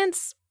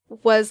experience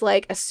was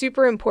like a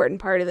super important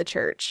part of the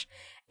church,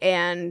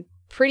 and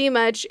pretty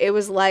much it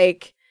was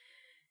like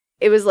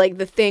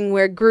the thing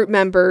where group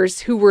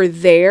members who were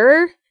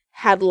there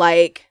had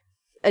like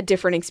a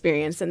different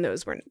experience than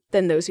those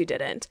who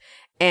didn't.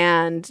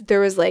 And there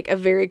was like a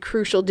very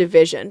crucial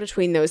division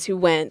between those who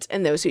went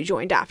and those who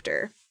joined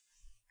after.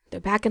 They're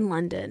back in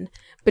London.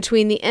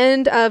 Between the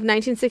end of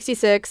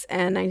 1966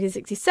 and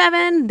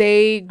 1967,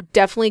 they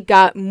definitely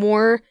got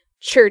more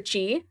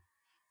churchy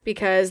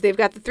because they've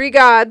got the three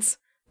gods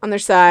on their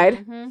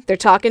side. Mm-hmm. They're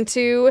talking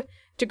to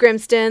De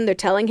Grimston. They're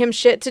telling him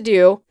shit to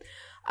do.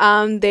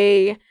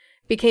 They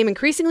became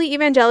increasingly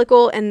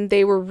evangelical, and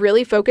they were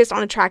really focused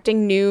on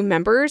attracting new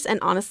members. And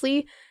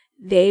honestly,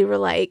 they were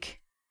like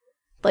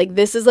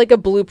this is like a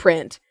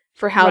blueprint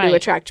for how to Right.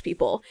 attract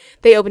people.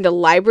 They opened a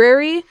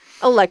library,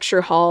 a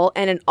lecture hall,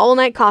 and an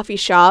all-night coffee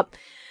shop.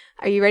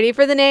 Are you ready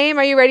for the name?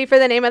 Are you ready for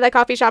the name of that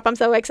coffee shop? I'm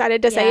so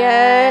excited to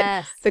say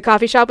it. The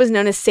coffee shop was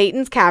known as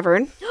Satan's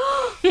Cavern.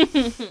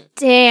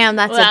 Damn,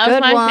 that's Well, that a was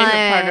good my one.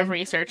 favorite part of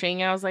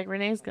researching. I was like,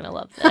 Renee's gonna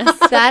love this.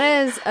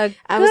 That is a good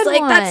I was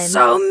like, one. that's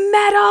so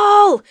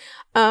metal.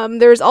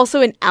 There's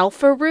also an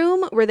alpha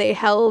room where they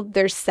held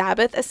their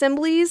Sabbath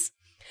assemblies.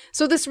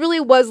 So this really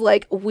was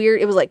like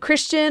weird. It was like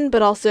Christian,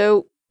 but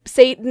also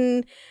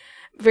Satan.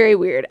 Very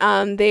weird.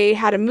 They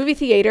had a movie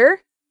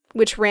theater,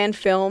 which ran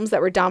films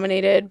that were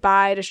dominated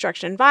by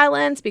destruction and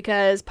violence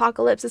because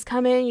apocalypse is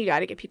coming. You got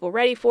to get people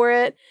ready for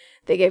it.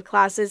 They gave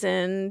classes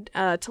in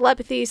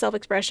telepathy,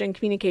 self-expression,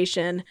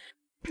 communication,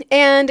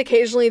 and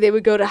occasionally they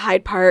would go to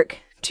Hyde Park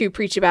to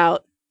preach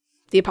about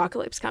the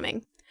apocalypse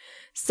coming.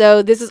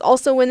 So this is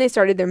also when they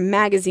started their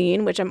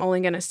magazine, which I'm only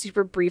going to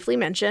super briefly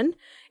mention.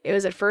 It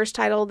was at first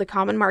titled The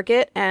Common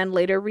Market and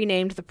later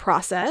renamed The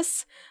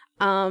Process.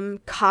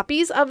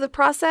 Copies of The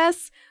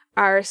Process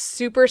are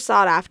super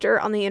sought after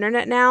on the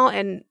internet now,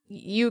 and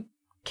you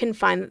can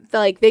find,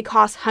 like, they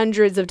cost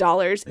hundreds of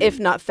dollars, if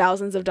not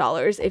thousands of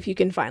dollars, if you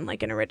can find,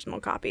 like, an original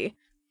copy.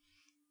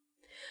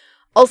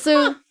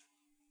 Also,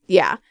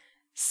 yeah.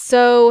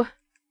 So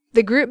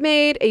the group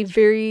made a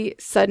very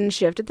sudden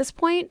shift at this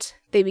point.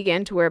 They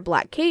began to wear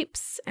black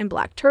capes and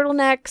black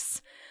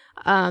turtlenecks.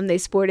 They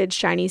sported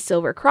shiny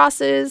silver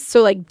crosses.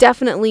 So, like,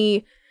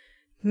 definitely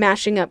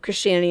mashing up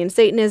Christianity and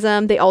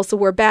Satanism. They also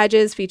wore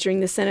badges featuring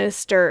the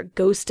sinister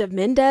Ghost of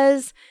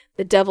Mendez,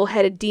 the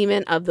devil-headed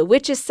demon of the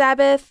Witches'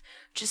 Sabbath.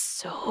 Just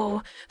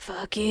so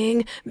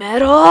fucking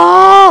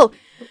metal.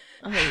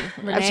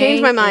 I've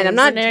changed my mind. I'm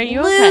not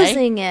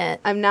losing it.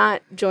 I'm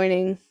not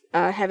joining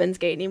Heaven's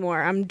Gate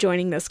anymore. I'm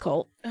joining this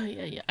cult. Oh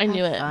yeah. I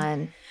knew it.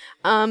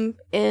 Fun.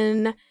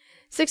 In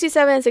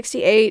 67 and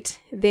 68,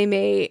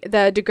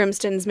 the de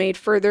Grimstons made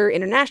further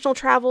international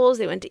travels.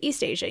 They went to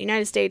East Asia,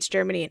 United States,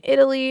 Germany, and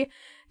Italy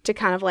to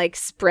kind of like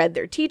spread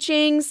their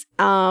teachings.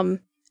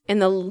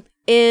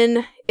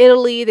 In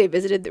Italy, they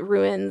visited the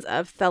ruins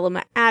of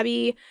Thelema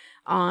Abbey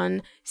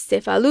on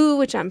Cefalù,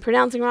 which I'm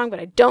pronouncing wrong, but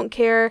I don't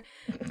care.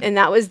 And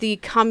that was the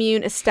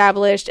commune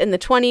established in the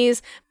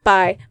 20s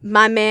by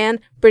my man,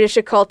 British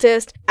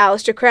occultist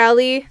Aleister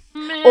Crowley.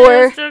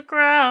 Mr.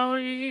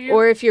 Crowley.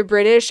 Or if you're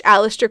British,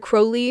 Aleister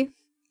Crowley,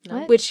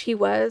 What? which he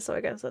was, so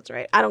I guess that's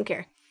right. I don't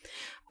care.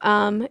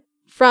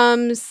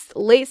 From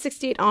late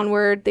 68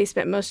 onward, they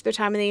spent most of their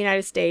time in the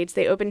United States.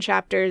 They opened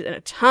chapters in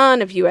a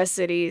ton of U.S.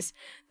 cities.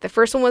 The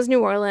first one was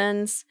New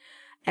Orleans,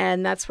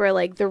 and that's where,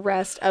 like, the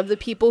rest of the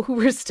people who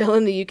were still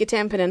in the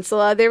Yucatan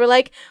Peninsula, they were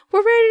like,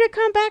 we're ready to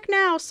come back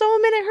now. So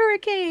many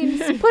hurricanes.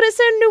 Put us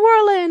in New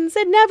Orleans.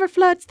 It never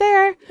floods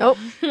there. Oh.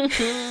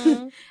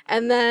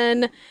 And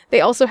then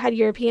they also had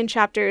European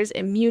chapters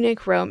in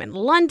Munich, Rome, and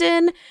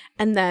London.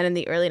 And then in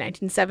the early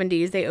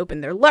 1970s, they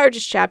opened their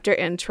largest chapter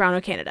in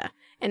Toronto, Canada.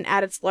 And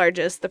at its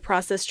largest, the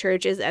Process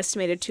Church is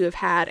estimated to have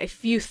had a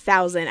few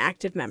thousand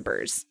active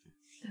members.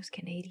 Those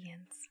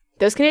Canadians.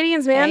 Those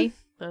Canadians, man. Hey.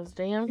 Those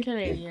damn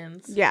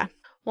Canadians. Yeah.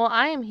 Well,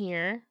 I am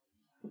here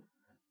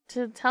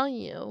to tell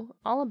you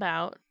all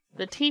about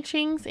the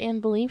teachings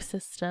and belief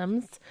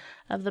systems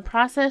of the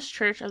Process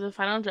Church of the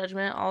Final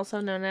Judgment, also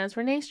known as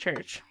Renee's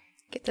Church.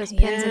 Get those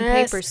pens and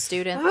Yes. papers,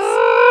 students.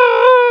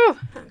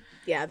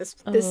 Yeah, this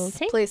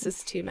Okay. place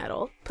is too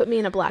metal. Put me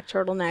in a black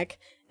turtleneck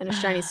and a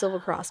shiny silver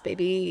cross,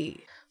 baby.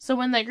 So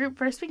when that group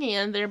first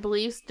began, their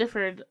beliefs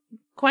differed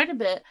quite a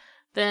bit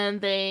than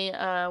they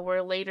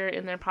were later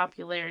in their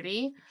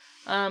popularity.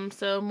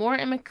 So Moore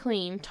and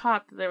McLean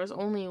taught that there was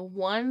only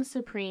one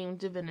supreme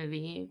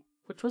divinity,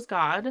 which was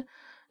God,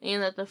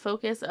 and that the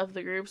focus of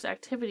the group's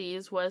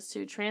activities was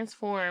to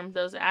transform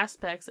those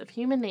aspects of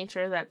human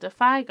nature that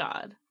defy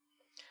God.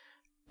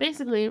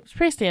 Basically, it's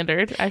pretty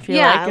standard, I feel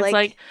Yeah, like. It's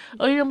like,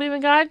 oh, you don't believe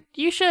in God?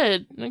 You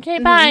should. Okay,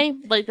 bye.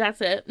 Like, that's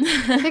it.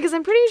 Because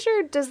I'm pretty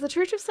sure, does the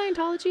Church of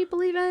Scientology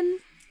believe in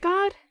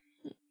God?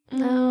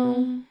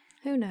 No.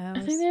 Who knows?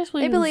 I think they just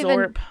They believe believe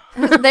in in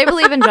Zorp. they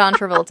believe in John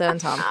Travolta and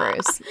Tom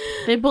Cruise.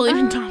 They believe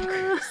in Tom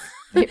Cruise.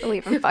 They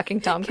believe in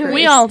fucking Tom Cruise.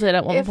 We all did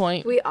at one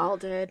point. We all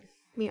did.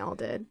 We all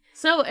did.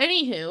 So,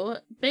 anywho,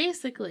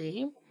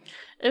 basically,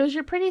 it was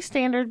your pretty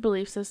standard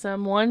belief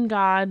system, one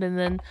God, and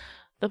then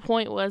the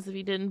point was if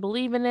you didn't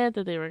believe in it,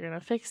 that they were going to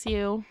fix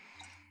you,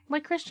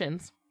 like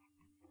Christians.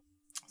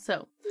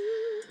 So,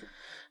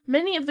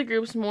 many of the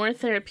group's more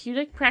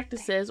therapeutic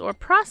practices or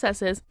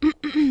processes,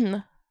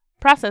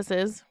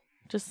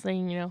 just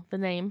saying, the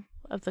name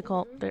of the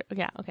cult.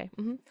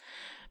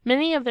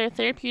 Many of their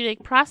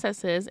therapeutic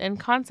processes and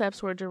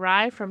concepts were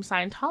derived from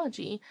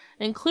Scientology,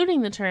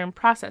 including the term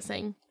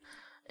processing.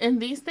 In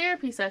these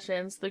therapy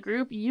sessions, the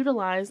group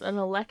utilized an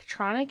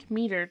electronic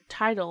meter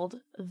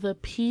titled the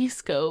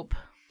P-scope,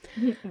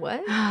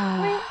 What?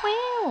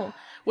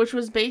 which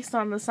was based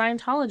on the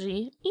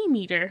Scientology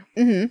e-meter.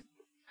 Mm-hmm.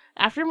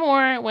 After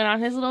Moore went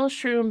on his little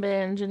shroom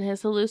binge and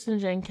his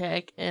hallucinogen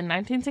kick, in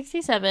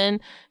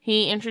 1967,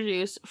 he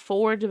introduced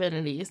 4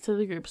 divinities to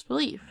the group's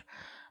belief.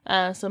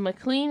 So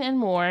McLean and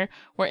Moore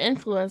were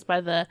influenced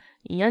by the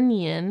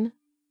Jungian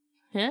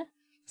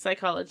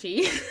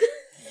psychology.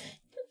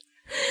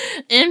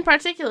 In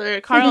particular,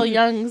 Carl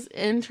Jung's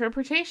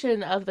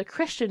interpretation of the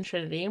Christian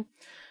Trinity,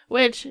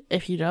 which,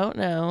 if you don't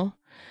know,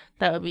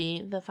 that would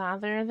be the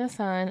Father, the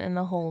Son, and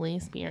the Holy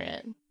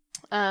Spirit.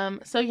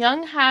 So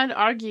Jung had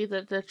argued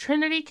that the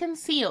Trinity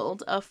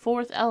concealed a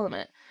 4th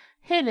element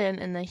hidden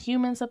in the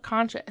human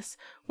subconscious,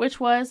 which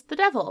was the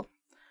devil.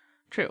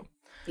 True.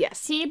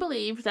 Yes. He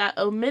believed that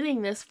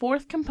omitting this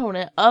 4th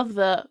component of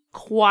the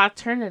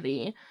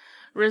quaternity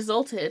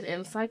resulted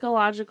in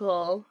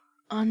psychological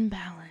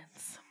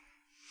unbalance.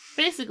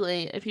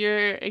 Basically, if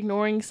you're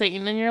ignoring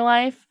Satan in your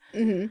life,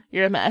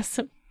 you're a mess.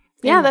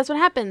 Yeah, that's what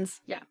happens.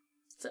 Yeah.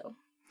 So,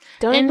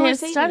 Don't in ignore his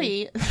Satan.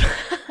 study,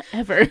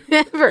 ever.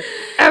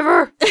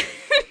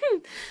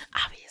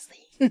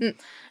 Obviously.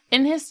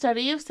 In his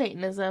study of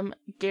Satanism,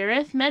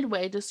 Gareth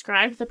Medway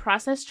described the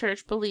Process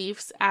Church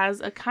beliefs as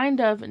a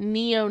kind of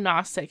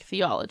neo-Gnostic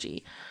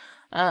theology.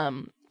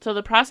 So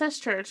the Process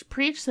Church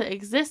preached the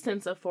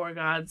existence of 4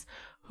 gods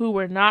who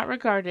were not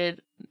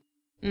regarded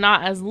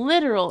not as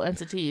literal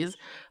entities,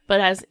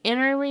 but as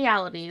inner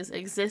realities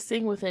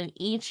existing within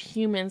each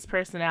human's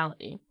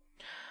personality.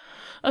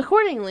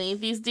 Accordingly,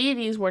 these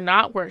deities were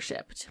not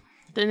worshipped.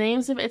 The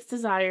names of its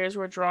desires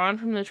were drawn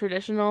from the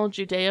traditional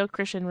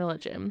Judeo-Christian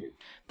religion.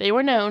 They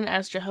were known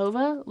as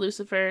Jehovah,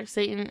 Lucifer,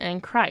 Satan,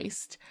 and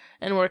Christ,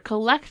 and were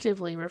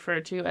collectively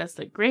referred to as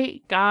the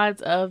great gods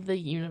of the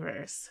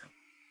universe.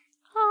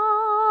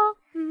 Ah,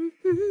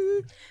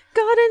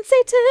 God and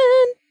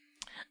Satan,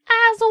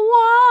 as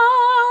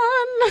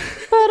one,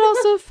 but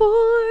also 4.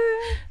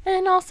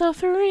 and also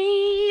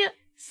 3.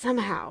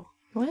 Somehow.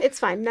 What? It's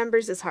fine.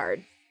 Numbers is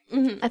hard.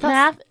 Mm-hmm.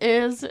 Math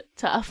is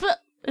tough.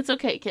 It's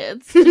okay,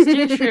 kids. Just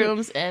do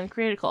shrooms and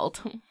create a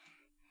cult.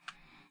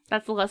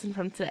 That's the lesson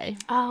from today.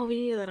 Oh, we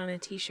need that on a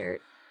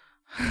t-shirt.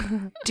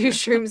 Do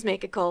shrooms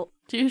make a cult?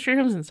 Do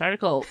shrooms and start a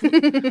cult.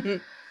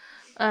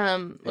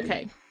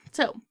 Okay.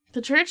 So,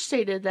 the church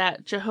stated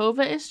that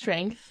Jehovah is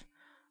strength,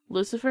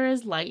 Lucifer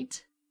is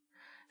light,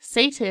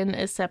 Satan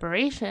is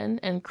separation,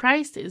 and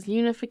Christ is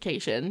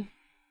unification.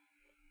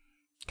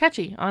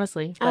 Catchy,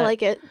 honestly. I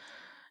like it.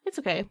 It's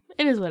okay.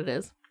 It is what it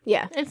is.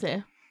 Yeah. It's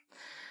it.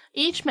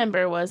 Each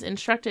member was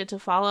instructed to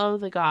follow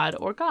the god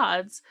or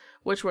gods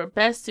which were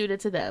best suited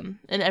to them.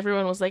 And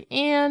everyone was like,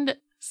 and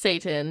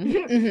Satan.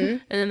 Mm-hmm.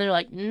 And then they're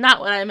like,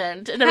 not what I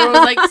meant. And everyone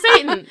was like,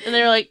 Satan. And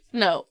they were like,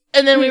 no.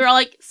 And then we were all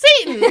like,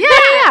 Satan.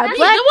 Yeah, black. The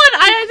one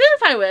I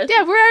identify with.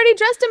 Yeah, we're already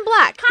dressed in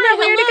black. Hi,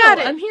 we already hello. got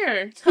it. I'm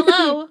here.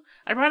 Hello.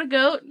 I brought a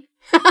goat.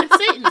 It's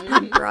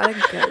Satan. Brought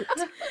a goat.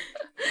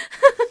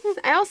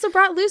 I also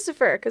brought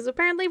Lucifer because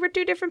apparently we're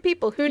two different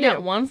people. Who Yeah,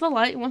 knew? one's the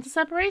light, one's the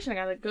separation. I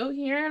got a goat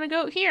here and a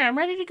goat here. I'm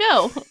ready to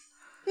go.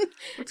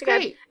 It's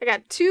great. I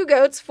got 2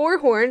 goats, 4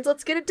 horns.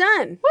 Let's get it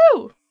done.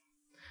 Woo!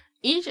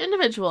 Each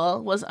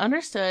individual was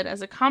understood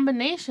as a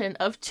combination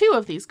of 2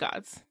 of these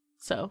gods.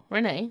 So,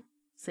 Renee,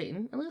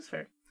 Satan, and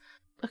Lucifer.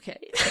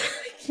 Okay.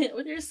 I can't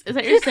with your... Is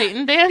that your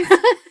Satan dance?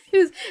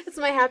 It's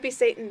my happy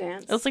Satan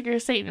dance. It looks like your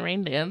Satan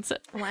rain dance.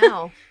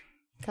 Wow.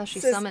 That's how she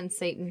summoned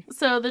Satan.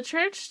 So, the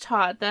church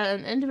taught that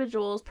an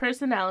individual's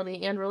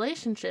personality and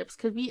relationships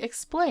could be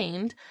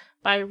explained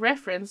by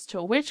reference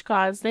to which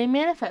gods they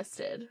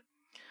manifested.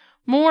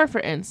 Moore, for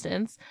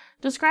instance,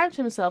 described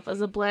himself as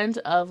a blend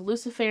of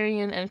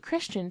Luciferian and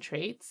Christian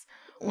traits,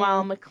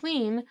 while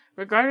McLean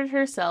regarded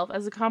herself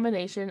as a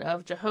combination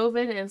of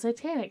Jehovah and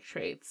Satanic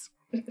traits.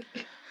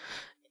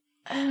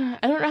 I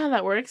don't know how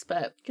that works,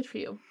 but good for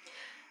you.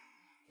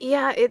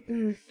 Yeah,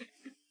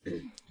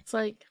 It's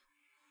like,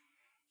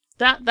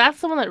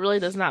 that's the one that really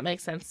does not make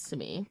sense to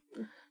me.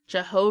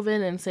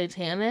 Jehovah and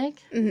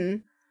Satanic? Mm-hmm.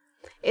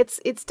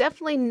 It's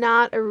definitely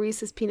not a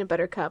Reese's peanut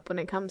butter cup when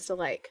it comes to,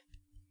 like,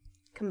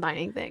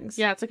 combining things.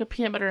 Yeah, it's like a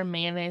peanut butter and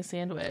mayonnaise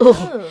sandwich.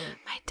 Ugh.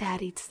 My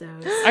dad eats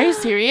those. Are you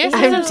serious?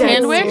 I'm It's a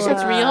sandwich? dead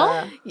It's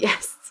real?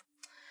 Yes.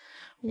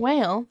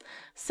 Well,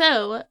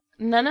 so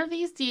none of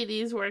these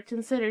deities were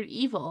considered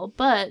evil,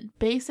 but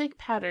basic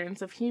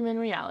patterns of human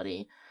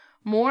reality.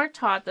 Moore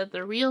taught that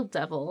the real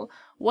devil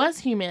was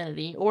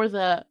humanity, or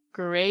the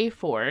gray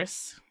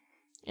force,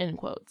 in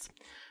quotes,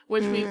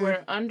 which we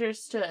were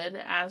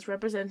understood as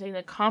representing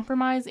the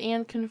compromise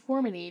and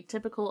conformity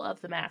typical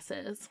of the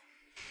masses.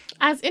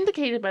 As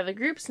indicated by the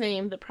group's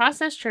name, the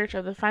Process Church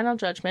of the Final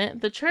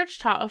Judgment, the church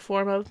taught a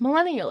form of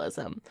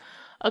millennialism.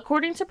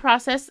 According to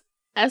Process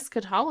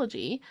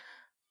Eschatology,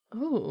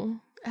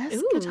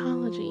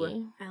 eschatology.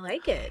 Ooh, I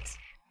like it.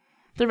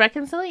 The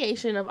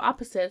reconciliation of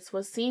opposites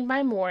was seen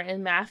by Moore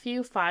in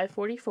Matthew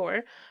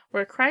 5:44,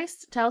 where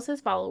Christ tells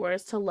his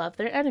followers to love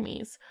their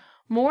enemies.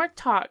 Moore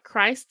taught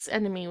Christ's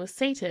enemy was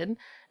Satan,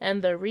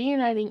 and the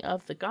reuniting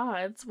of the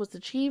gods was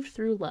achieved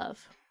through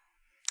love.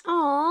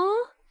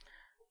 Aww.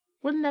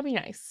 Wouldn't that be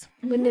nice?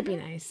 Wouldn't it be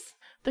nice?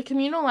 The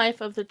communal life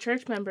of the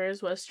church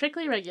members was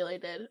strictly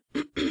regulated.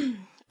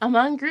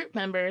 Among group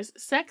members,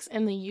 sex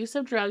and the use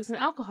of drugs and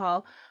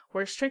alcohol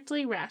were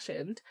strictly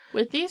rationed,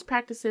 with these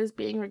practices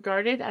being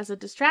regarded as a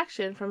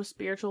distraction from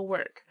spiritual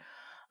work.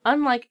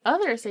 Unlike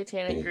other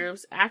satanic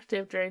groups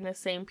active during the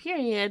same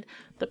period,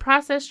 the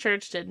Process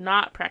Church did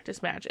not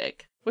practice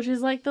magic, which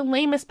is like the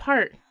lamest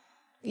part.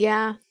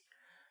 Yeah.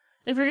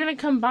 If you're going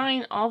to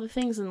combine all the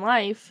things in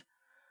life,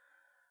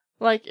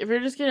 like if you're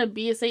just going to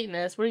be a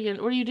Satanist, what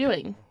are you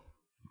doing?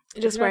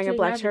 Just You're wearing a not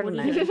black doing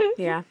magic, turtleneck. what are you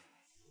Yeah.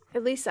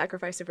 At least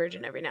sacrifice a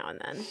virgin every now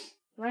and then.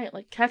 Right,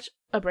 like catch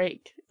a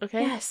break,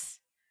 okay? Yes.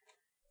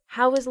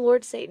 How is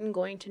Lord Satan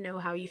going to know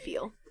how you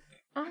feel?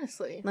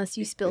 Honestly. Unless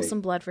you spill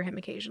some blood for him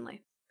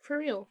occasionally. For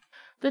real.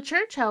 The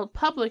church held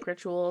public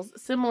rituals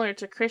similar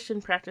to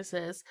Christian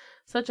practices,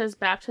 such as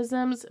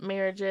baptisms,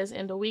 marriages,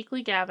 and a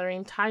weekly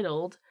gathering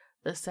titled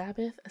the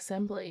Sabbath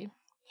Assembly.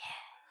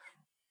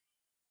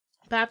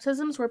 Yeah.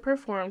 Baptisms were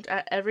performed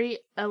at every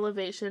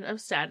elevation of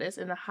status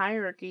in the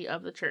hierarchy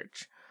of the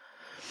church.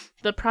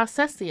 The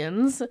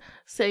Processians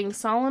sang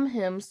solemn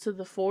hymns to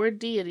the 4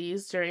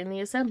 deities during the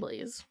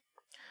assemblies.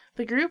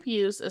 The group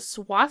used a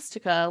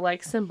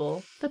swastika-like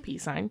symbol, the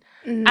peace sign,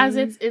 as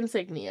its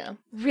insignia.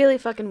 Really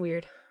fucking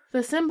weird.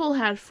 The symbol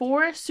had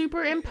 4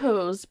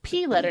 superimposed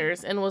P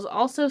letters and was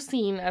also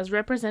seen as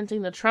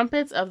representing the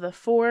trumpets of the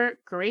 4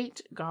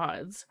 great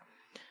gods.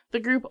 The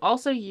group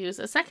also used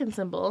a second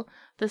symbol,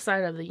 the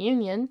sign of the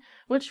union,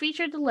 which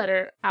featured the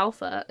letter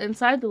alpha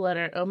inside the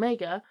letter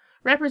omega,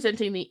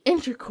 representing the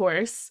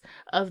intercourse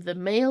of the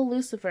male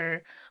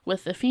Lucifer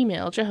with the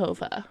female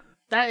Jehovah.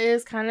 That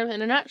is kind of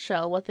in a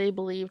nutshell what they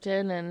believed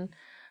in and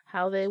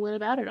how they went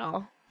about it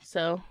all.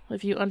 So,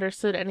 if you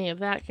understood any of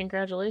that,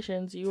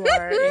 congratulations, you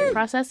are a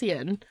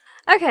Processian.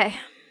 Okay.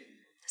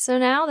 So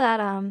now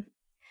that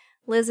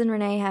Liz and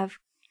Renee have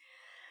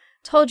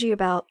told you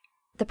about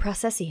the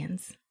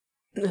Processians,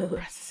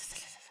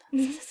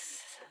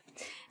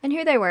 and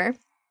who they were.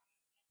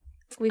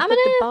 We put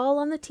the ball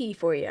on the tee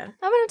for you.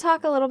 I'm going to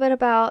talk a little bit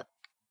about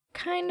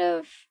kind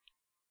of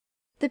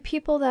the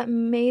people that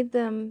made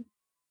them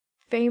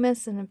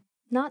famous in a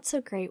not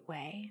so great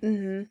way.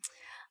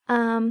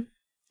 Mm-hmm.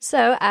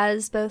 So,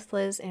 as both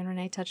Liz and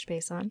Renee touched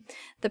base on,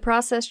 the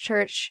Process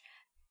Church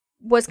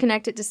was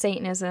connected to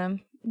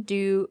Satanism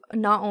due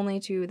not only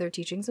to their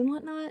teachings and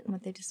whatnot, and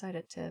what they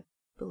decided to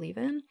believe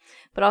in,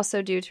 but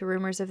also due to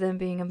rumors of them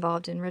being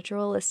involved in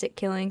ritualistic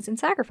killings and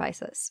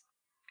sacrifices.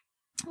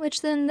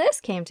 Which then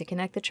this came to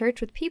connect the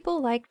church with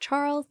people like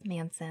Charles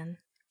Manson.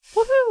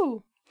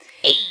 Woohoo!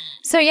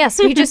 So yes,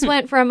 we just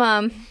went from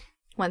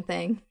one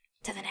thing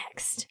to the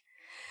next.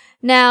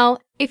 Now,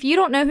 if you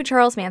don't know who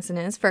Charles Manson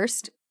is,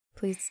 first,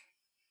 please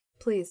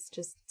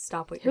just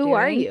stop what you're doing. Who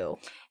are you?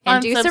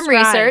 And do some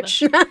Unsubscribe.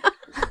 research.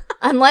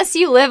 Unless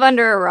you live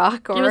under a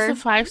rock or... Give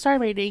us a 5-star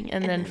rating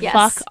and then Yes.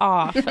 fuck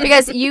off.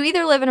 Because you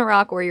either live in a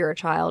rock or you're a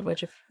child,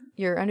 which if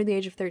you're under the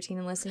age of 13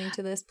 and listening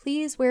to this,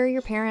 please, where are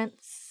your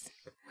parents?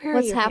 Where are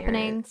What's your happening?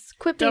 parents?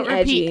 Quit Don't being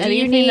repeat edgy.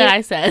 you anything need- that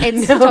I said.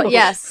 It's No.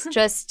 yes,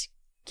 just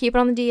keep it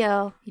on the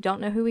DL. You don't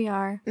know who we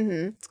are.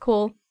 Mm-hmm. It's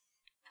cool.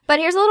 But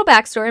here's a little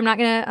backstory. I'm not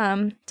going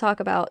to talk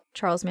about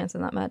Charles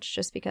Manson that much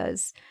just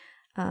because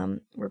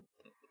we're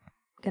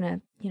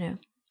going to,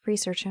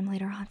 research him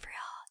later on for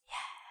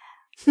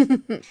y'all.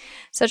 Yeah.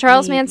 So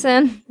Charles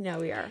Manson. No,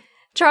 we are.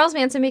 Charles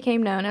Manson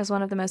became known as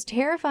one of the most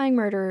terrifying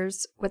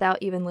murderers without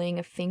even laying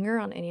a finger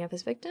on any of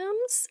his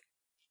victims.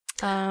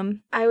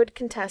 I would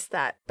contest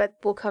that, but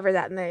we'll cover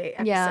that in the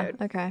episode. Yeah,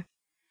 okay.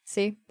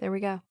 See, there we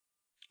go.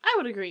 I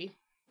would agree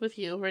with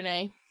you,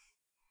 Renee.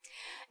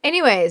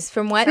 Anyways,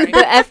 from what the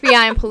FBI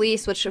and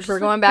police, which if we're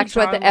going back to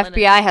what the John Lennon.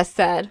 FBI has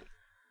said.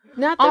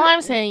 Not All that.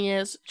 I'm saying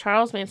is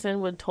Charles Manson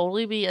would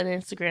totally be an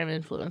Instagram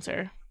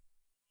influencer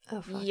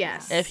Oh, fuck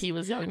Yes. if he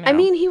was young now. I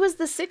mean, he was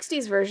the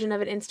 60s version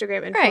of an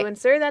Instagram Right.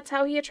 influencer. That's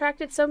how he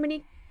attracted so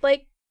many,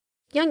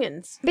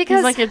 youngins. Because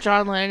he's like if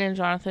John Lennon and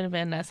Jonathan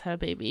Van Ness had a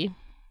baby.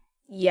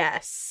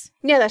 Yes.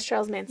 Yeah, that's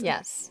Charles Manson.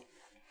 yes.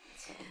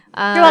 You're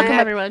welcome, I-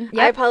 everyone.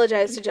 I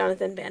apologize to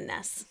Jonathan Van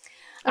Ness.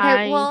 Okay,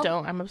 I well,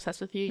 don't. I'm obsessed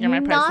with you. You're my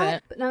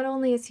president. Not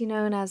only is he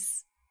known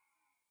as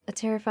a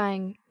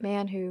terrifying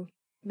man who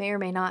may or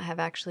may not have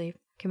actually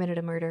committed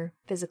a murder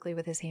physically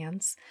with his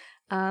hands,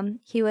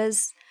 he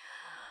was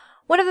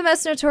one of the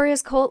most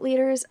notorious cult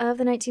leaders of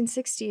the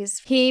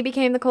 1960s. He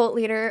became the cult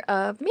leader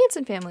of the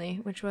Manson family,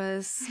 which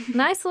was a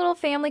nice little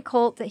family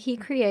cult that he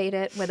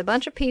created with a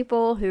bunch of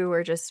people who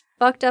were just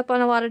fucked up on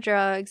a lot of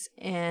drugs.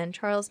 And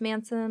Charles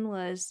Manson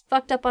was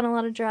fucked up on a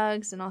lot of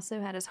drugs and also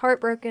had his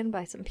heart broken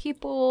by some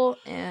people.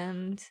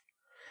 And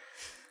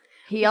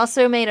he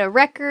also made a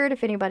record,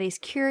 if anybody's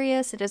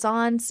curious. It is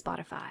on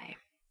Spotify.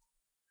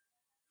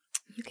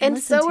 You can And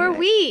listen so to are it.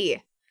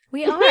 we.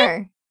 We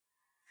are.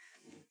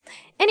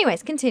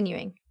 Anyways,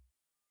 continuing.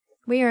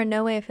 We are in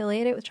no way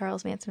affiliated with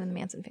Charles Manson and the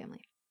Manson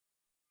family.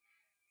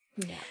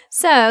 No.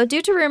 So,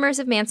 due to rumors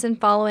of Manson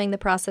following the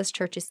Process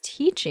Church's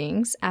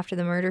teachings after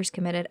the murders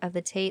committed of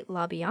the Tate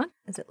LaBianca,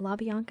 is it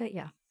LaBianca?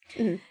 Yeah.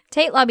 Mhm.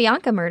 Tate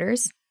LaBianca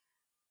murders,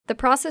 the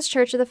Process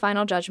Church of the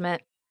Final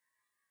Judgment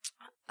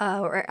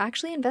were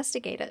actually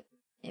investigated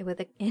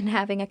in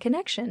having a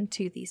connection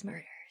to these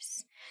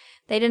murders.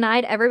 They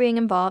denied ever being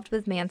involved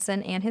with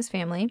Manson and his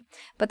family,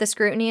 but the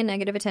scrutiny and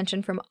negative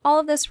attention from all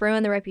of this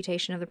ruined the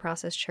reputation of the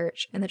Process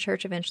Church, and the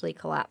church eventually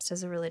collapsed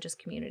as a religious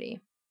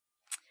community.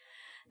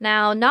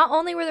 Now, not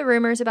only were the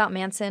rumors about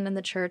Manson and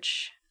the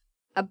church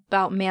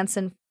about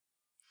Manson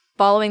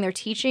following their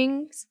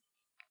teachings,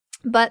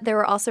 but there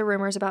were also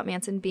rumors about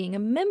Manson being a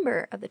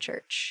member of the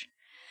church.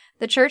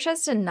 The church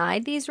has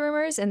denied these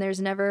rumors, and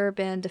there's never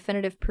been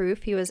definitive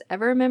proof he was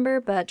ever a member,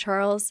 but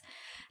Charles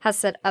has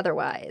said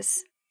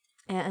otherwise.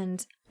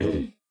 And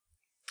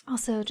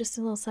also, just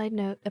a little side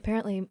note,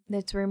 apparently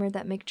it's rumored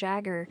that Mick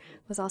Jagger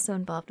was also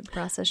involved with the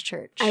Process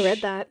Church. I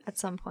read that. At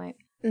some point.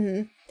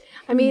 Mm-hmm.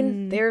 I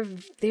mean,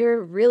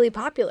 they're really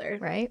popular.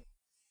 Right?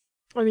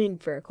 I mean,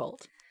 for a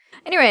cult.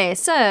 Anyway,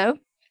 so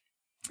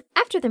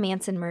after the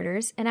Manson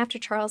murders, and after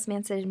Charles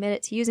Manson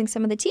admitted to using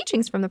some of the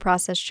teachings from the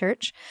Process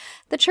Church,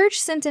 the church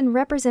sent in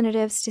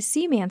representatives to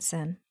see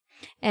Manson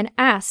and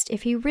asked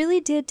if he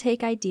really did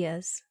take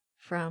ideas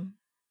from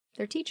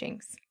their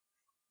teachings.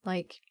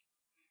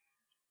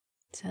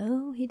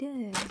 So he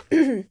did.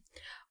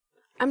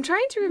 I'm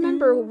trying to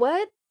remember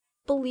what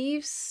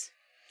beliefs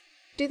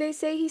do they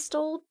say he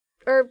stole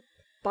or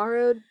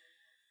borrowed,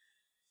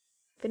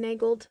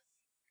 finagled?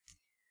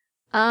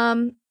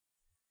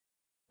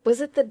 Was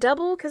it the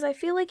double? Because I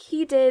feel like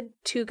he did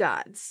two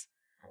gods.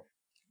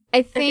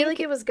 I feel think like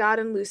it was God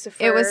and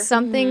Lucifer. it was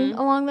something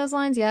along those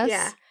lines,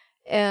 yes.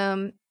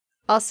 Yeah.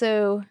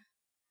 Also,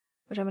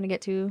 which I'm going to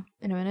get to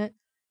in a minute,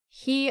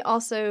 he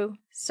also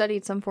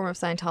studied some form of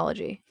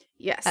Scientology.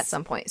 Yes. At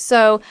some point.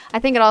 So I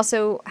think it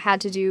also had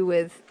to do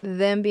with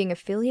them being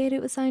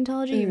affiliated with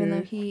Scientology, even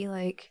though he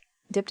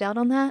dipped out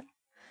on that.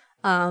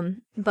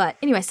 But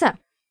anyway, so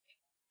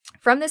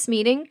from this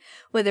meeting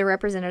with a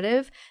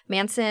representative,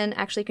 Manson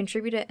actually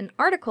contributed an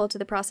article to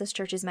the Process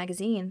Church's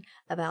magazine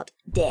about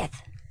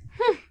death.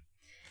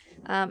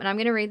 And I'm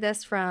going to read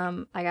this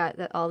from, I got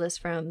all this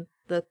from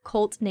the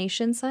Cult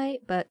Nation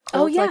site, but Oh,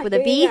 cult yeah. like with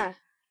a B. Yeah.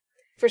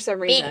 For some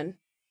reason.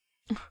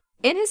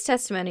 In his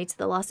testimony to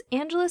the Los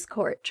Angeles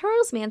court,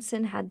 Charles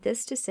Manson had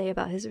this to say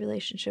about his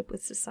relationship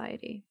with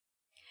society.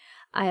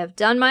 I have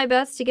done my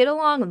best to get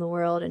along in the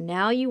world, and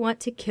now you want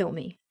to kill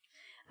me.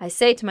 I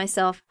say to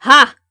myself,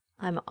 ha!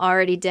 I'm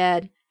already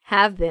dead,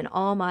 have been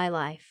all my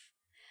life.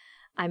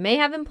 I may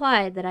have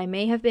implied that I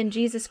may have been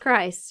Jesus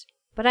Christ,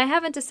 but I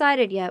haven't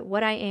decided yet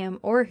what I am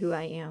or who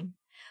I am.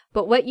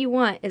 But what you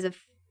want is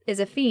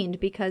a fiend,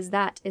 because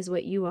that is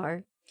what you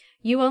are.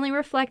 You only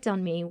reflect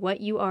on me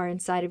what you are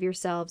inside of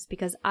yourselves,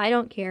 because I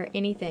don't care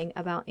anything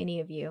about any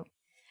of you.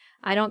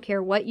 I don't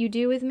care what you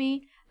do with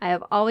me. I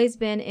have always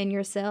been in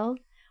your cell.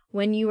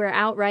 When you were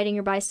out riding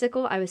your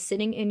bicycle, I was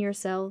sitting in your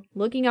cell,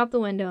 looking out the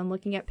window and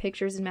looking at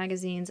pictures and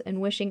magazines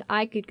and wishing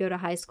I could go to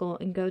high school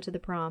and go to the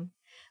prom.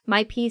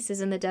 My peace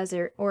is in the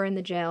desert or in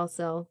the jail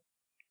cell.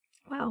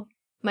 Wow.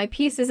 My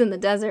peace is in the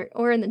desert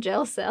or in the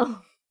jail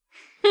cell.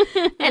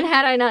 And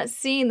had I not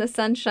seen the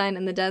sunshine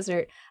in the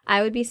desert,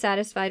 I would be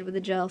satisfied with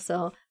the jail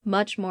cell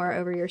much more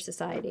over your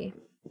society.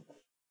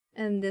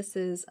 And this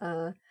is,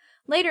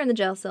 later in the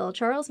jail cell,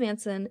 Charles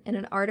Manson, in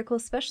an article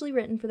specially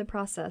written for the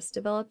process,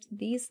 developed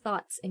these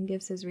thoughts and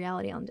gives his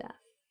reality on death.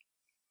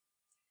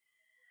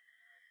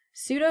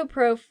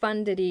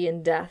 Pseudo-profundity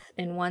in death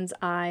in one's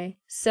eye,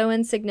 so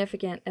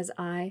insignificant as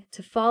I,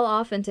 to fall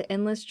off into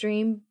endless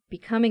dream,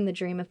 becoming the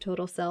dream of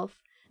total self.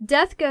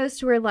 Death goes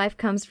to where life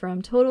comes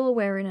from, total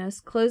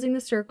awareness, closing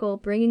the circle,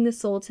 bringing the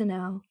soul to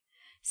now.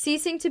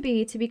 Ceasing to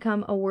be to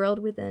become a world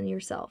within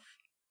yourself.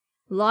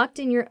 Locked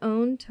in your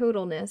own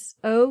totalness,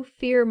 oh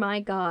fear my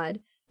God,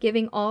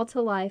 giving all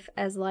to life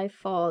as life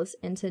falls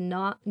into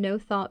no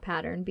thought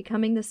pattern,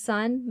 becoming the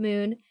sun,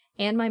 moon,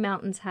 and my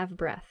mountains have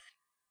breath.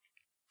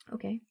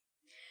 Okay.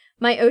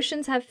 My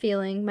oceans have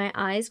feeling, my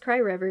eyes cry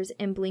rivers,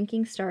 and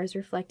blinking stars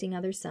reflecting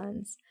other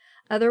suns.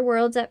 Other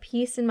worlds at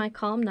peace in my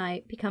calm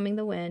night, becoming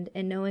the wind,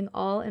 and knowing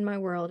all in my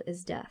world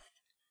is death.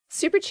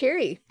 Super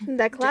cheery.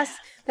 That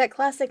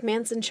classic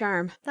Manson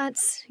charm.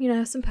 That's,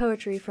 some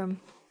poetry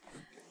from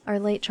our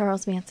late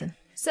Charles Manson.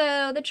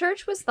 So the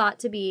church was thought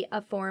to be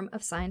a form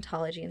of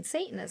Scientology and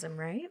Satanism,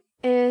 right?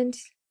 And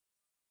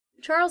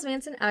Charles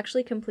Manson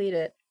actually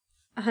completed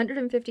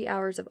 150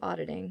 hours of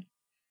auditing.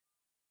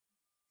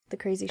 The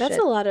crazy shit.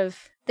 That's a lot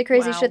of... The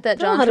crazy shit that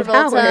John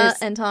Travolta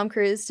and Tom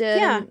Cruise did.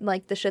 Yeah. And,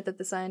 like, the shit that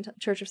the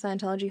Church of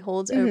Scientology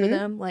holds over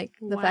them. Like,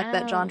 the fact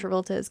that John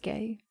Travolta is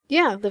gay.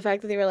 Yeah, the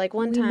fact that they were like,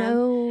 one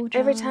time,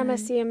 every time I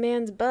see a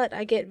man's butt,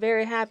 I get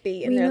very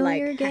happy. And they're like,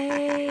 you're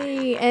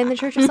gay. And the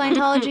Church of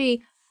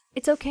Scientology,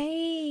 it's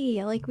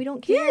okay. Like, we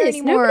don't care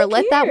anymore.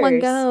 Let that one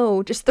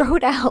go. Just throw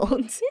it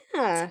out.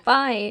 Yeah. It's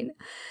fine.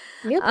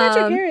 Neil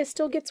Patrick Harris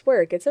still gets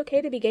work. It's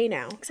okay to be gay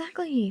now.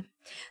 Exactly.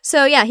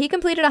 So, yeah, he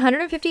completed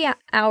 150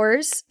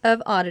 hours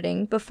of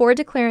auditing before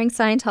declaring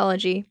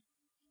Scientology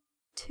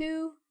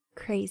too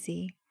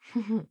crazy.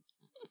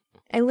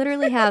 I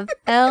literally have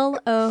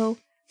L-O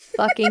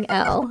fucking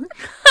L.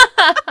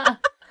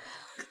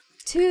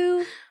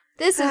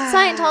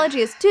 Scientology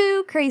is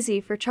too crazy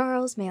for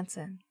Charles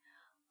Manson.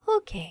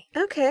 Okay.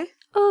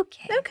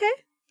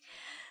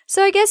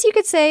 So I guess you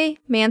could say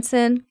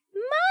Manson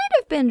might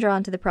have been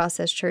drawn to the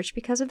Process Church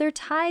because of their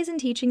ties and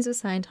teachings of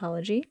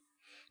Scientology.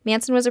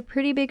 Manson was a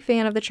pretty big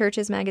fan of the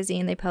church's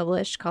magazine they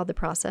published called The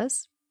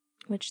Process,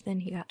 which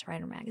then he got to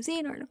write a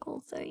magazine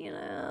article, so,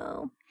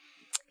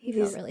 he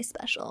felt really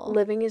special.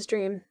 Living his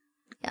dream.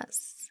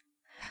 Yes.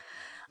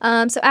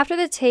 So after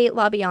the Tate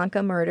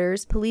LaBianca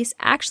murders, police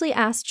actually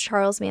asked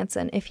Charles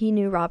Manson if he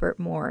knew Robert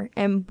Moore,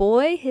 and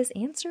boy, his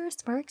answer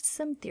sparked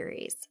some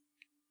theories.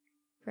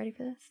 Ready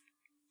for this?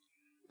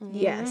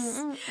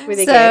 Yes. Were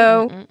they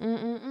gay?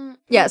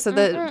 Yeah, so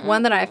the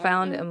one that I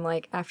found,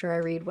 after I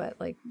read what,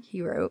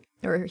 he wrote,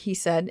 or he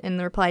said in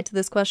the reply to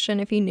this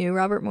question, if he knew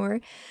Robert Moore.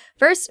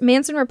 First,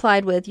 Manson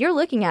replied with, "You're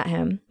looking at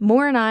him.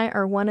 Moore and I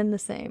are one and the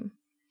same."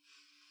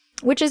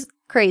 Which is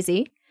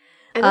crazy.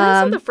 And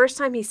that's not the first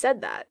time he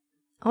said that.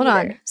 Hold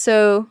on.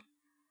 So,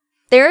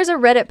 there is a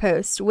Reddit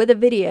post with a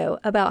video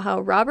about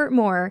how Robert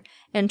Moore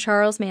and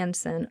Charles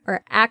Manson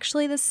are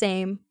actually the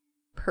same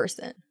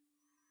person.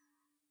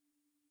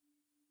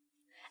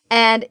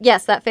 And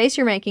yes, that face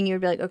you're making, you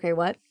would be like, okay,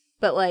 what?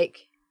 But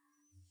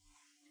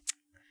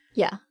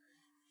yeah.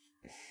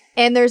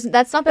 And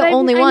that's not the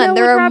only one.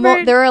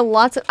 There are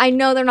lots of. I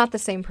know they're not the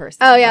same person.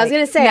 Oh yeah, I was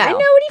gonna say. No, I know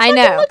what he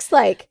fucking looks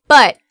like.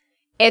 But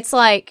it's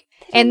like,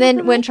 and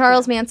then when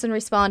Charles Manson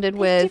responded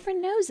with,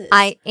 different noses.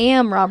 "I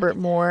am Robert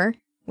Moore.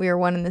 We are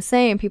one and the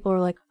same." People were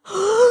like,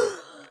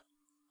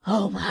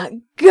 "Oh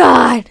my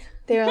god."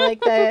 They were like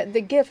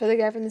the gif of the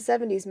guy from the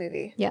 70s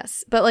movie.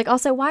 Yes. But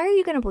also, why are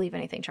you going to believe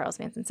anything Charles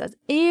Manson says?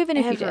 Even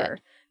if you did. I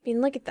mean,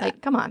 look at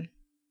that. Come on.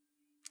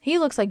 He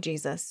looks like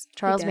Jesus.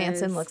 Charles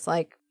Manson looks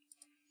like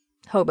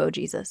Hobo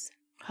Jesus.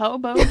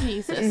 Hobo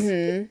Jesus.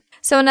 Mm-hmm.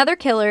 So another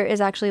killer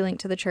is actually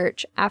linked to the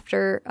church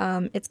after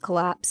its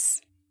collapse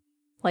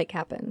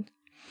happened.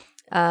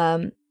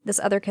 This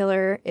other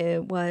killer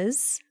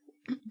was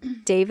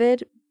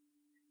David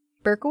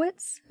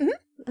Berkowitz. Mm-hmm.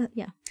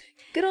 Yeah.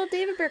 Good old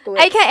David Berkowitz.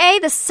 AKA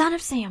the Son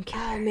of Sam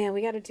killer. Oh, man,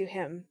 we got to do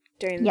him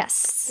during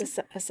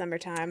the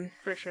summertime.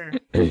 For sure.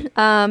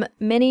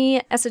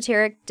 Many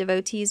esoteric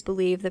devotees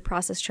believe the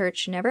Process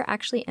Church never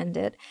actually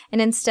ended,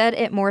 and instead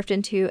it morphed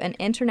into an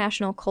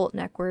international cult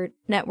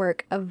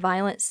network of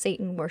violent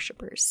Satan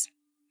worshippers.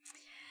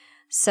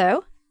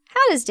 So,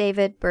 how does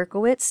David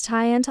Berkowitz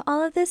tie into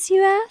all of this,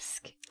 you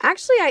ask?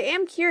 Actually, I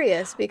am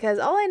curious because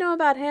all I know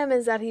about him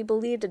is that he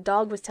believed a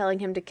dog was telling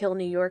him to kill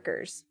New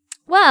Yorkers.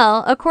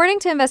 Well, according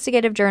to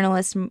investigative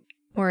journalist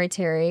Maury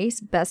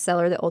Terry's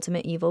bestseller, The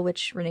Ultimate Evil,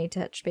 which Renee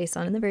touched base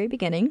on in the very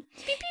beginning,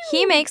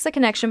 he makes the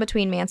connection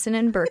between Manson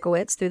and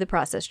Berkowitz through the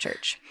Process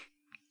Church.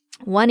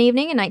 One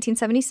evening in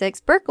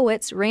 1976,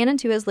 Berkowitz ran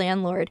into his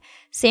landlord,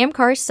 Sam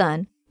Carr's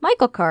son,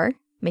 Michael Carr,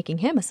 making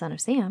him a son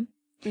of Sam.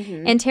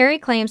 Mm-hmm. And Terry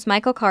claims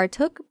Michael Carr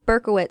took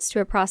Berkowitz to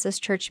a Process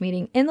Church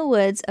meeting in the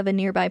woods of a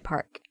nearby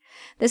park.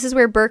 This is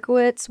where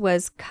Berkowitz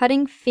was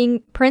cutting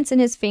prints in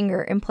his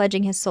finger and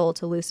pledging his soul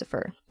to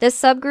Lucifer. This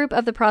subgroup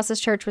of the Process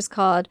Church was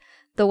called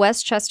the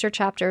Westchester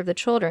Chapter of the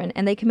Children,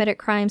 and they committed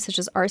crimes such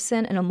as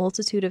arson and a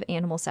multitude of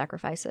animal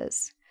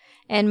sacrifices.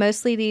 And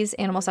mostly these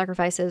animal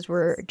sacrifices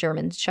were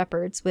German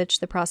Shepherds, which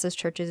the Process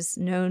Church's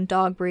known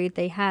dog breed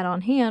they had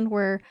on hand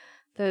were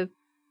the...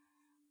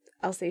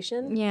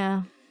 Alsatian?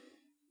 Yeah.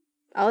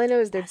 All I know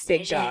is they're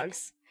big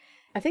dogs.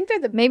 I think they're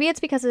the... Maybe it's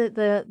because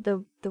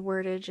the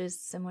wordage is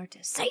similar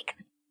to Satan.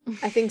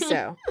 I think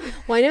so.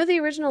 Well, I know the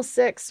original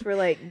 6 were,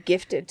 like,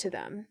 gifted to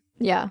them.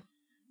 Yeah.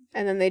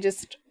 And then they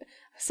just...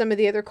 Some of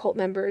the other cult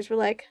members were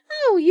like,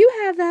 oh, you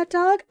have that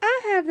dog.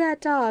 I have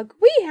that dog.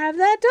 We have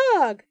that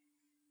dog.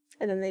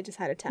 And then they just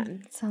had a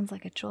 10. Sounds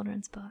like a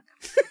children's book.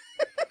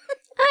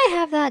 I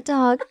have that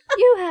dog.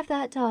 You have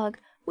that dog.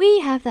 We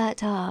have that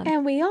dog.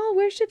 And we all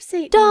worship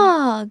Satan.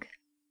 Dog.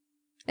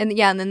 And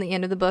yeah, and then the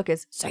end of the book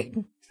is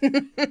Satan.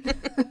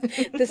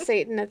 The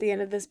Satan at the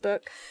end of this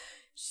book.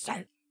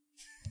 Satan.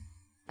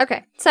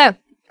 Okay, so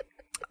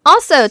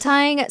also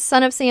tying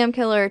Son of Sam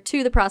killer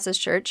to the Process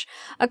Church,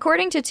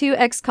 according to 2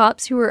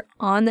 ex-cops who were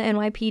on the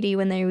NYPD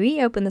when they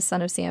reopened the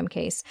Son of Sam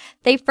case,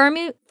 they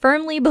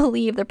firmly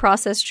believe the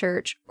Process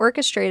Church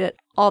orchestrated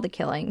all the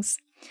killings.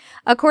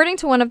 According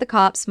to one of the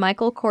cops,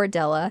 Michael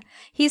Cordella,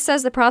 he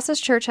says the Process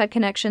Church had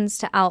connections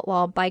to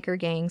outlaw biker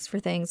gangs for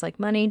things like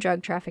money,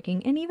 drug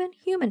trafficking, and even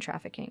human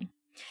trafficking.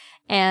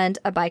 And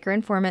a biker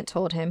informant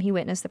told him he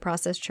witnessed the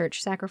Process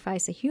Church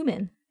sacrifice a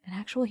human, an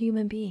actual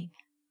human being.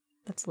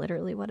 That's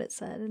literally what it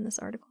said in this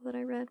article that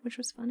I read, which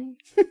was funny.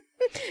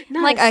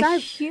 Not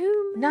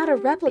a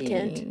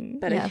replicant, being.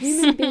 But Yes. a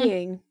human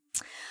being.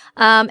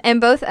 And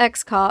both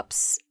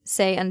ex-cops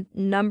say a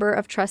number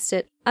of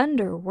trusted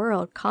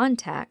underworld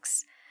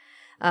contacts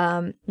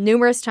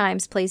numerous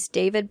times placed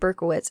David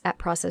Berkowitz at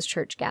Process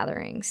Church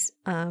gatherings.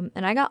 And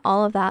I got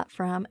all of that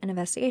from an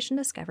Investigation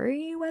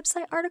Discovery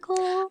website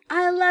article.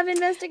 I love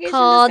Investigation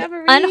called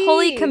Discovery.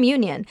 Unholy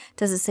Communion.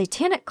 Does a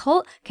satanic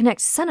cult connect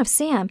Son of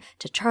Sam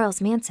to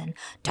Charles Manson?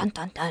 Dun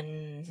dun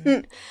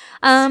dun.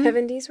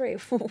 70s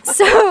rape.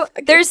 So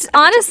there's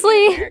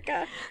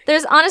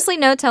honestly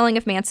no telling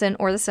if Manson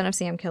or the Son of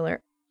Sam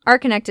killer are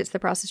connected to the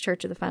Process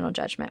Church of the Final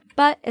Judgment.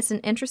 But it's an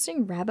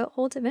interesting rabbit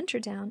hole to venture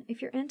down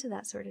if you're into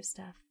that sort of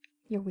stuff.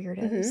 You're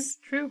weirdos.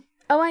 Mm-hmm. True.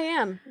 Oh, I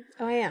am.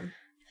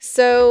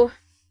 So,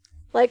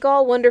 like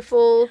all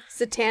wonderful,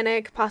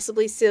 satanic,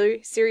 possibly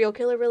serial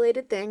killer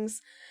related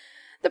things,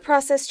 the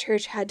Process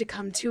Church had to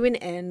come to an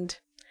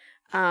end.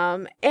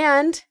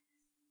 And,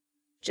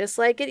 just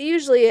like it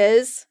usually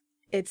is,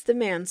 it's the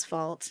man's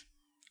fault.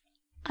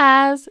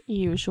 As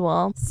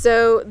usual.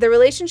 So the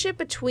relationship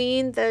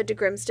between the de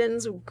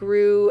Grimstons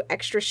grew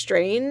extra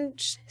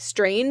strained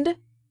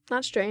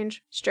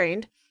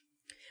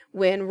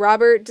when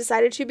Robert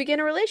decided to begin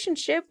a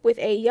relationship with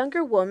a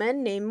younger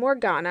woman named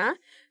Morgana,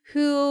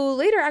 who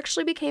later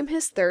actually became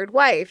his 3rd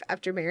wife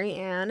after Mary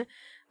Ann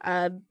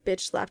bitch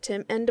slapped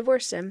him and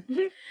divorced him.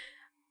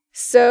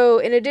 So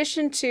in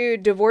addition to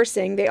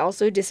divorcing, they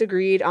also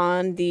disagreed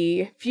on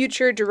the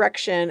future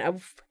direction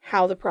of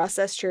how the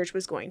Process Church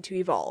was going to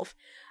evolve.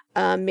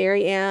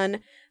 Mary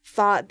Ann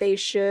thought they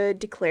should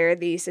declare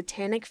the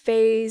satanic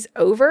phase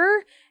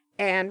over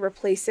and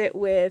replace it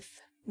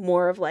with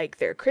more of like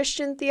their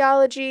Christian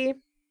theology.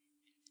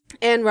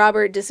 And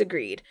Robert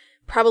disagreed,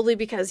 probably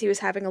because he was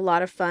having a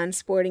lot of fun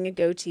sporting a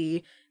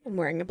goatee and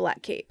wearing a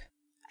black cape.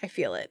 I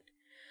feel it.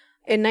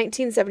 In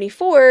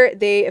 1974,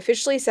 they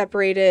officially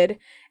separated,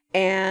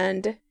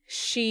 and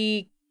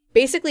she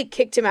basically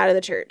kicked him out of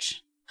the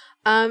church.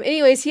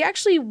 Anyways, he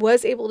actually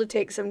was able to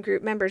take some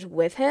group members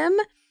with him,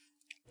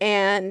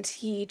 and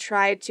he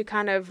tried to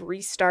kind of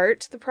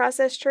restart the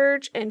Process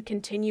Church and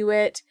continue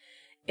it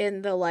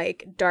in the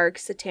like dark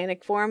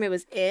satanic form it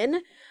was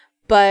in.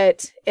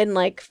 But in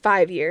like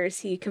 5 years,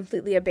 he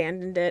completely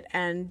abandoned it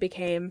and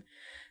became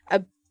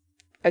a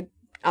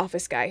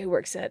office guy who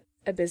works at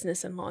a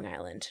business in Long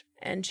Island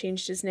and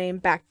changed his name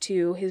back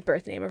to his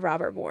birth name of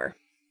Robert Moore.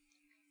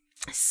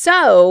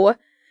 So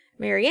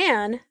Mary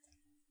Ann,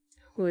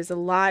 who is a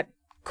lot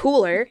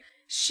cooler,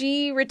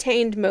 she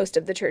retained most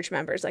of the church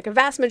members. Like a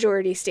vast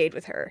majority stayed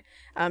with her.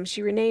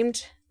 She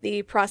renamed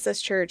the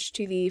Process Church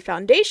to the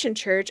Foundation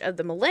Church of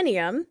the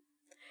Millennium.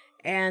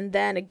 And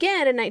then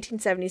again in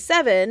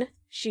 1977,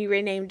 she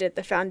renamed it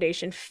the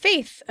Foundation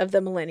Faith of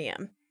the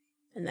Millennium.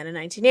 And then in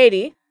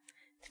 1980,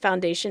 the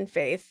Foundation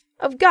Faith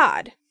of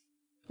God.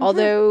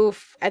 Although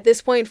at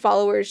this point,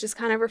 followers just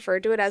kind of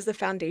referred to it as the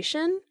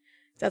Foundation.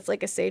 That's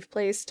like a safe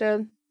place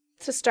to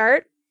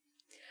start.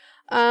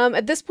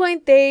 At this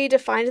point, they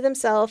defined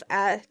themselves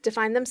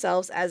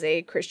as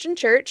a Christian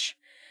church,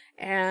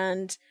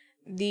 and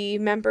the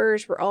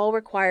members were all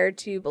required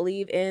to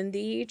believe in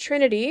the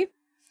Trinity,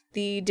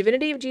 the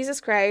divinity of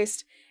Jesus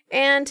Christ,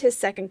 and his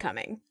second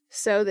coming.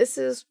 So this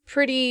is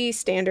pretty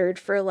standard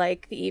for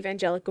like the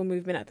evangelical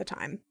movement at the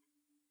time.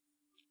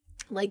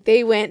 Like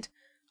they went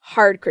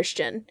hard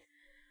Christian.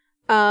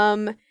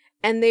 And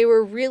they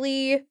were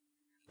really,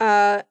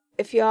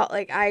 if y'all,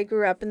 like I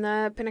grew up in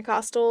the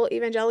Pentecostal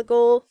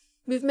evangelical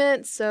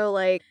movement, so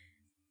like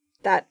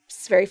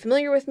that's very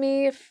familiar with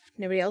me. If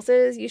nobody else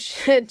is, you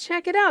should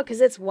check it out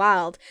because it's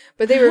wild.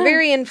 But they were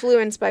very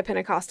influenced by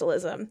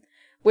Pentecostalism,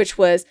 which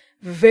was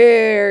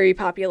very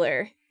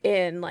popular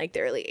in like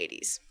the early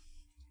 80s.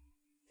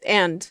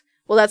 And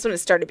well, that's when it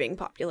started being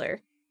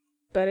popular.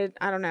 But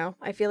I don't know.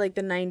 I feel like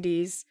the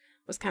 90s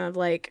was kind of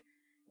like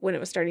when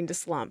it was starting to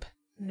slump.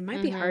 And it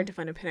might be hard to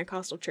find a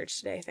Pentecostal church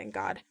today, thank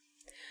God.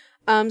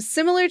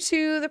 Similar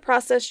to the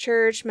Process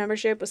Church,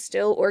 membership was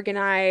still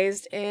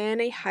organized in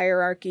a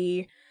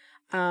hierarchy,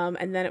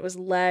 and then it was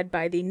led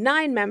by the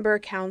 9-member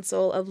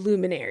Council of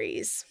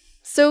Luminaries.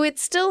 So it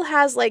still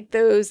has like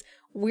those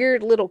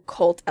weird little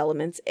cult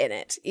elements in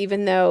it,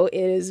 even though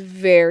it is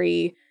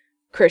very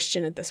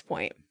Christian at this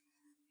point.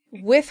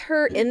 With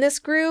her in this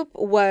group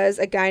was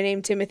a guy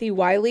named Timothy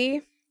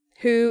Wiley,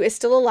 who is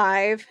still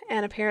alive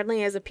and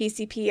apparently is a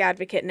PCP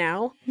advocate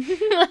now.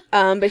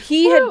 But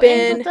he had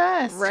been,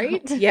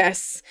 right?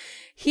 Yes.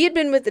 He had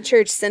been with the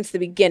church since the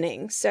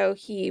beginning. So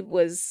he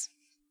was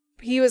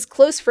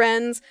close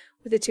friends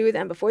with the two of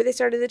them before they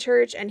started the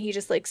church, and he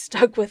just like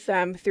stuck with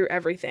them through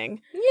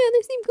everything. Yeah,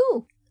 they seem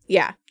cool.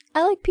 Yeah.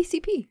 I like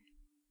PCP.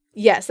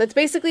 Yes, that's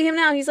basically him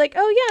now. He's like,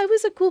 oh yeah, it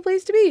was a cool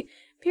place to be.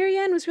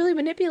 Marianne was really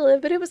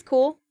manipulative, but it was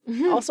cool.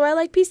 Also, I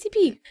like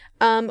PCP.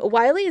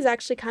 Wiley is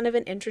actually kind of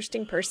an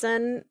interesting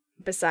person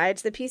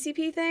besides the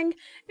PCP thing.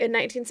 In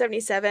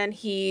 1977,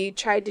 he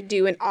tried to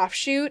do an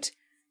offshoot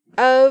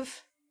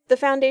of the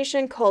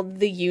foundation called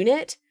The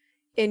Unit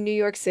in New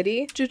York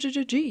City.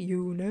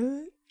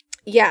 G-Unit.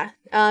 Yeah.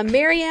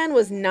 Marianne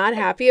was not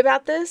happy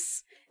about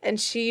this, and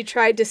she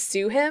tried to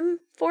sue him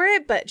for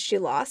it, but she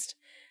lost.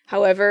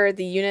 However,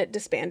 the unit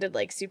disbanded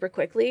like super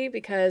quickly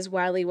because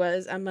Wiley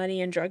was a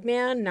money and drug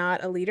man,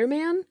 not a leader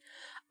man.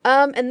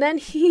 And then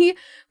he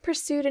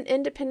pursued an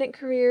independent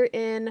career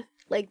in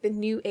like the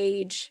New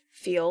Age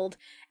field,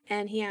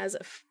 and he has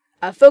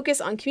a focus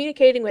on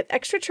communicating with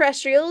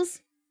extraterrestrials,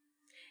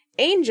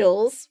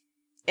 angels,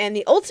 and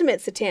the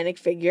ultimate satanic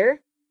figure,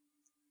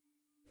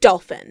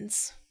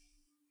 dolphins.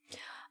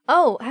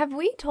 Oh, have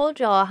we told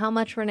y'all how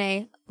much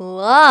Renee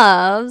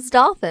loves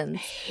dolphins? I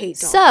hate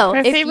dolphins. So, Her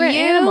if favorite you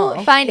animal.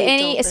 find I hate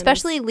any, dolphins.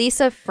 especially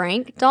Lisa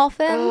Frank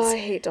dolphins, Oh, I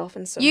hate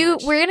dolphins so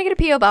much. we're gonna get a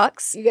PO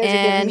box You guys are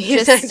giving and me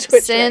that just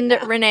twitch send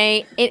right now.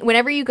 Renee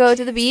whenever you go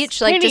to the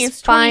beach. Like, Katie, just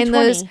it's find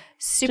 2020. those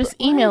super.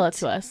 Just email What? it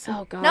to us.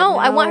 Oh God. No,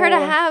 I want her to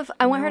have.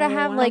 I want her to No,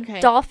 have like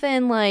okay.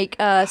 dolphin like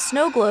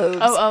snow globes.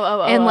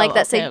 And like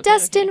that say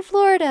Destin,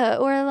 Florida,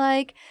 or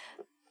like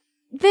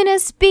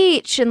Venice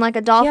Beach, and like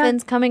a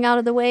dolphin's coming out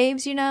of the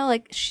waves. You know,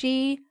 like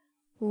she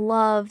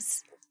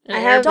loves. I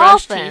have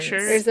dolphins.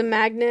 There's a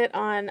magnet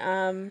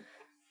on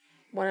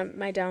one of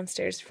my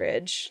downstairs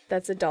fridge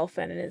that's a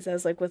dolphin, and it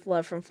says like "with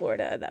love from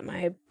Florida" that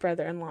my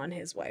brother-in-law and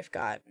his wife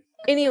got.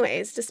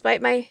 Anyways,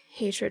 despite my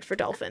hatred for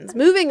dolphins,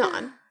 moving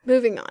on.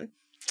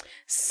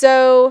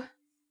 So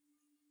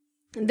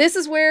this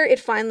is where it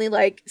finally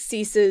like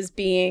ceases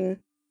being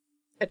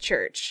a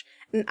church,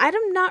 and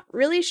I'm not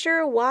really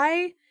sure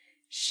why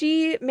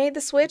she made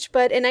the switch,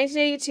 but in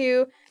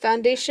 1982,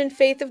 Foundation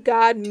Faith of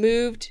God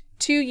moved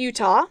to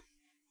Utah,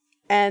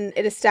 and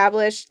it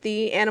established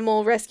the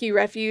Animal Rescue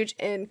Refuge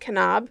in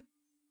Kanab.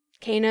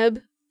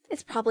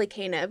 It's probably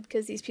Kanab,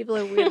 because these people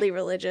are weirdly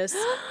religious.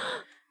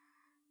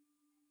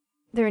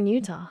 They're in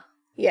Utah.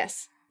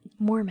 Yes.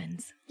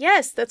 Mormons.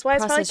 Yes, that's why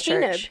it's Process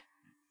probably Kanab. Church.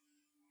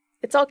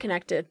 It's all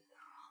connected.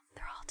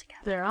 They're all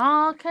together. They're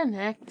all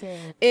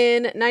connected.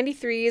 In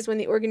 93 is when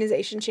the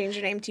organization changed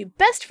their name to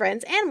Best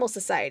Friends Animal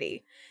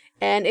Society.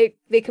 And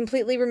they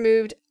completely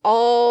removed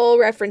all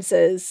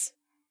references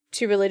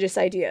to religious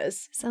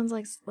ideas. Sounds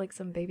like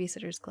some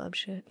Babysitter's Club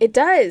shit. It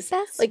does.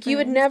 Best Like you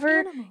would friends, never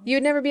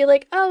animals. be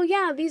like, oh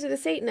yeah, these are the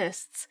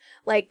Satanists.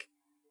 Like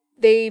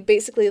they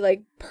basically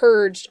like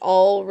purged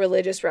all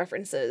religious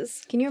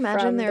references. Can you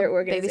imagine from their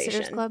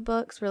organization. Babysitter's Club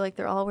books where like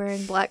they're all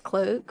wearing black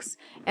cloaks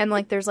and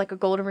like there's like a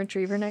golden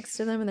retriever next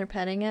to them and they're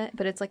petting it,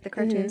 but it's like the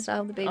cartoon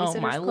style of the Babysitter's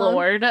Oh my Club.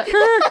 lord.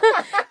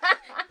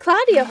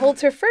 Claudia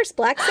holds her first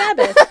Black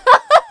Sabbath.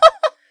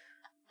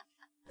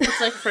 It's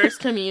like First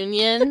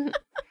Communion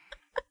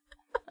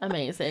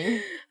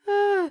Amazing.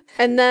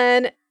 And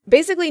then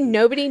basically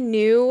nobody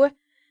knew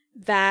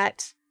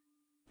that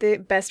the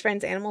Best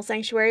Friends Animal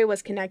Sanctuary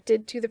was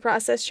connected to the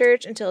Process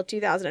Church until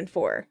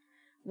 2004,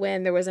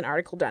 when there was an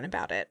article done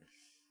about it.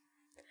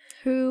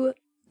 Who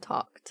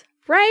talked?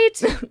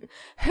 Right?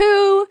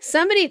 Who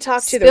Somebody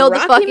talked to the spilled the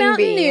Rocky fucking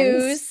Mountain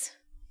beans? News.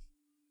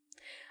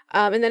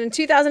 And then in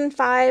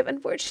 2005,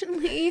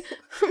 unfortunately,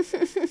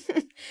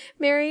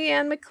 Mary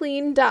Ann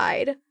McLean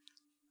died.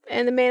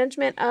 And the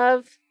management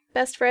of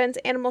Best Friends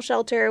Animal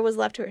Shelter was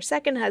left to her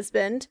second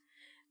husband,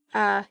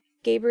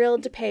 Gabriel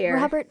DePayer.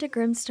 Robert de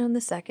Grimstone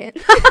II.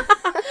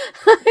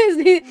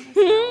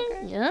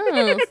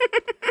 Yes.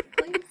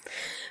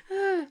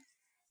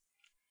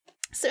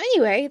 So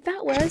anyway,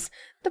 that was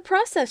the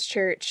Process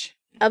Church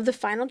of the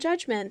Final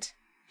Judgment.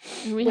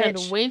 We had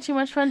way too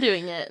much fun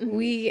doing it.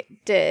 We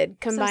did,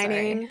 So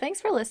combining... sorry. Thanks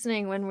for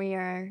listening when we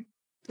are...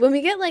 When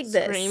we get like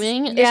this,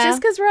 Screaming. it's Yeah.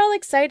 just because we're all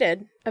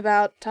excited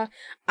about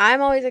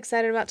I'm always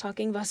excited about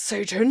talking about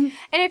Satan.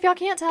 And if y'all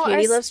can't tell,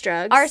 Katie our, loves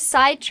drugs. our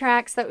side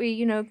tracks that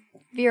we,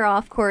 veer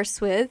off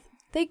course with,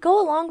 they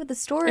go along with the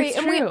story. It's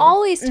and we true.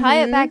 always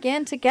tie it back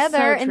in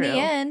together So in the true.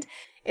 end.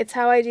 It's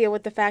how I deal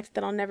with the fact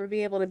that I'll never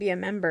be able to be a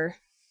member.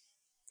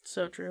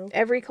 So true.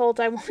 Every cult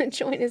I want to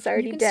join is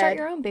already You can dead. start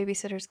your own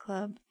Babysitters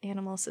Club,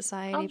 Animal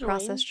Society, I'll join.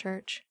 Process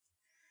Church.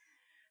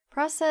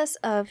 Process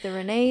of the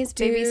Renee's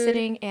Dude.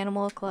 Babysitting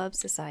Animal Club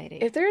Society.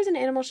 If there is an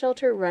animal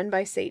shelter run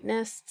by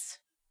Satanists,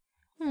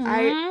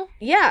 Mhm.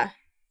 yeah,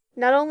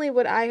 not only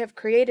would I have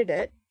created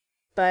it,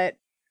 but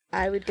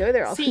I would go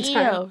there all the time.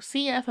 CEO,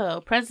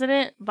 CFO,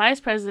 president, vice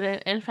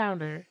president, and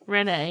founder,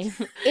 Renee.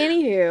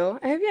 Anywho,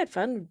 I hope you had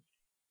fun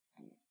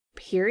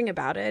hearing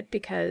about it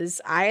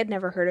because I had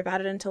never heard about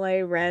it until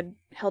I read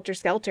Helter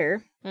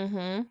Skelter. Mm-hmm.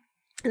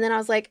 And then I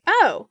was like,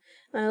 oh.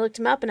 And I looked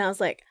him up and I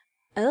was like,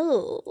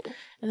 oh.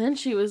 And then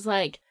she was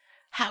like,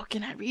 how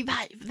can I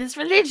revive this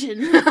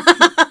religion?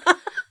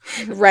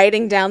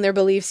 Writing down their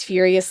beliefs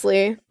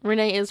furiously.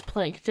 Renee is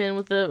plankton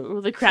with the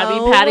Krabby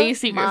Oh Patty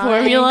secret my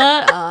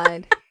formula.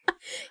 God.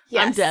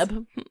 Yes. I'm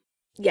Deb.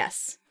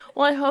 Yes.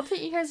 Well, I hope that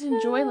you guys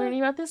enjoy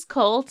learning about this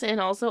cult and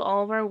also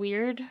all of our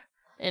weird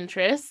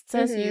interests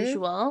as Mhm.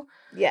 usual.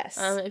 Yes.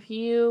 If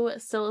you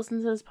still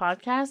listen to this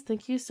podcast,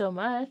 thank you so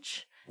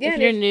much. Yeah, if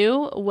and you're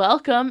new,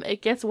 welcome.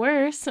 It gets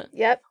worse.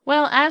 Yep.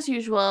 Well, as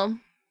usual,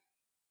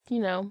 we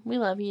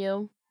love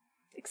you.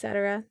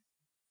 Etc.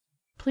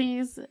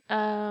 Please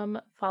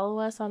follow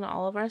us on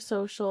all of our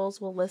socials.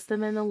 We'll list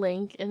them in the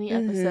link in the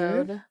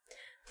episode.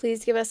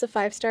 Please give us a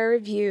 5-star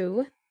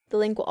review. The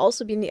link will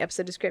also be in the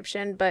episode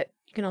description, but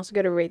you can also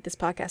go to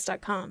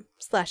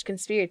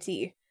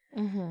ratethispodcast.com/conspiracy.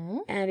 Mm-hmm.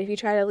 And if you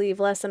try to leave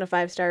less than a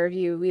 5-star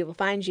review, we will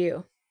find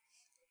you.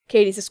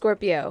 Katie's a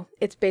Scorpio.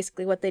 It's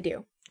basically what they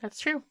do. That's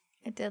true.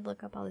 I did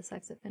look up all the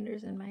sex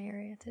offenders in my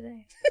area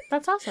today.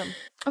 That's awesome.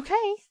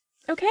 Okay.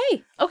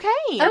 Okay.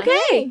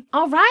 Okay.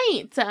 All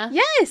right.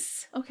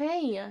 Yes.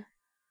 Okay.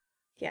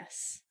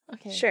 Yes.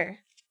 Okay. Sure.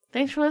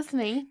 Thanks for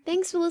listening.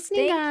 Thanks for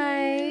listening, Thank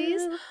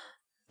guys. you.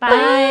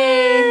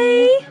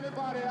 Bye.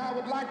 Anybody, I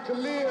would like to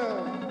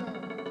live.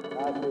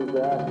 I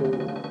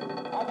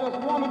just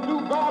want to do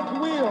God's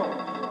will.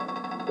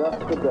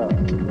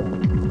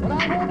 But I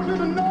want you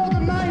to know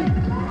tonight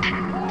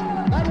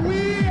that we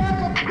as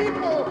a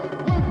people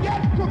will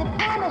get to the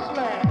promised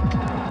land.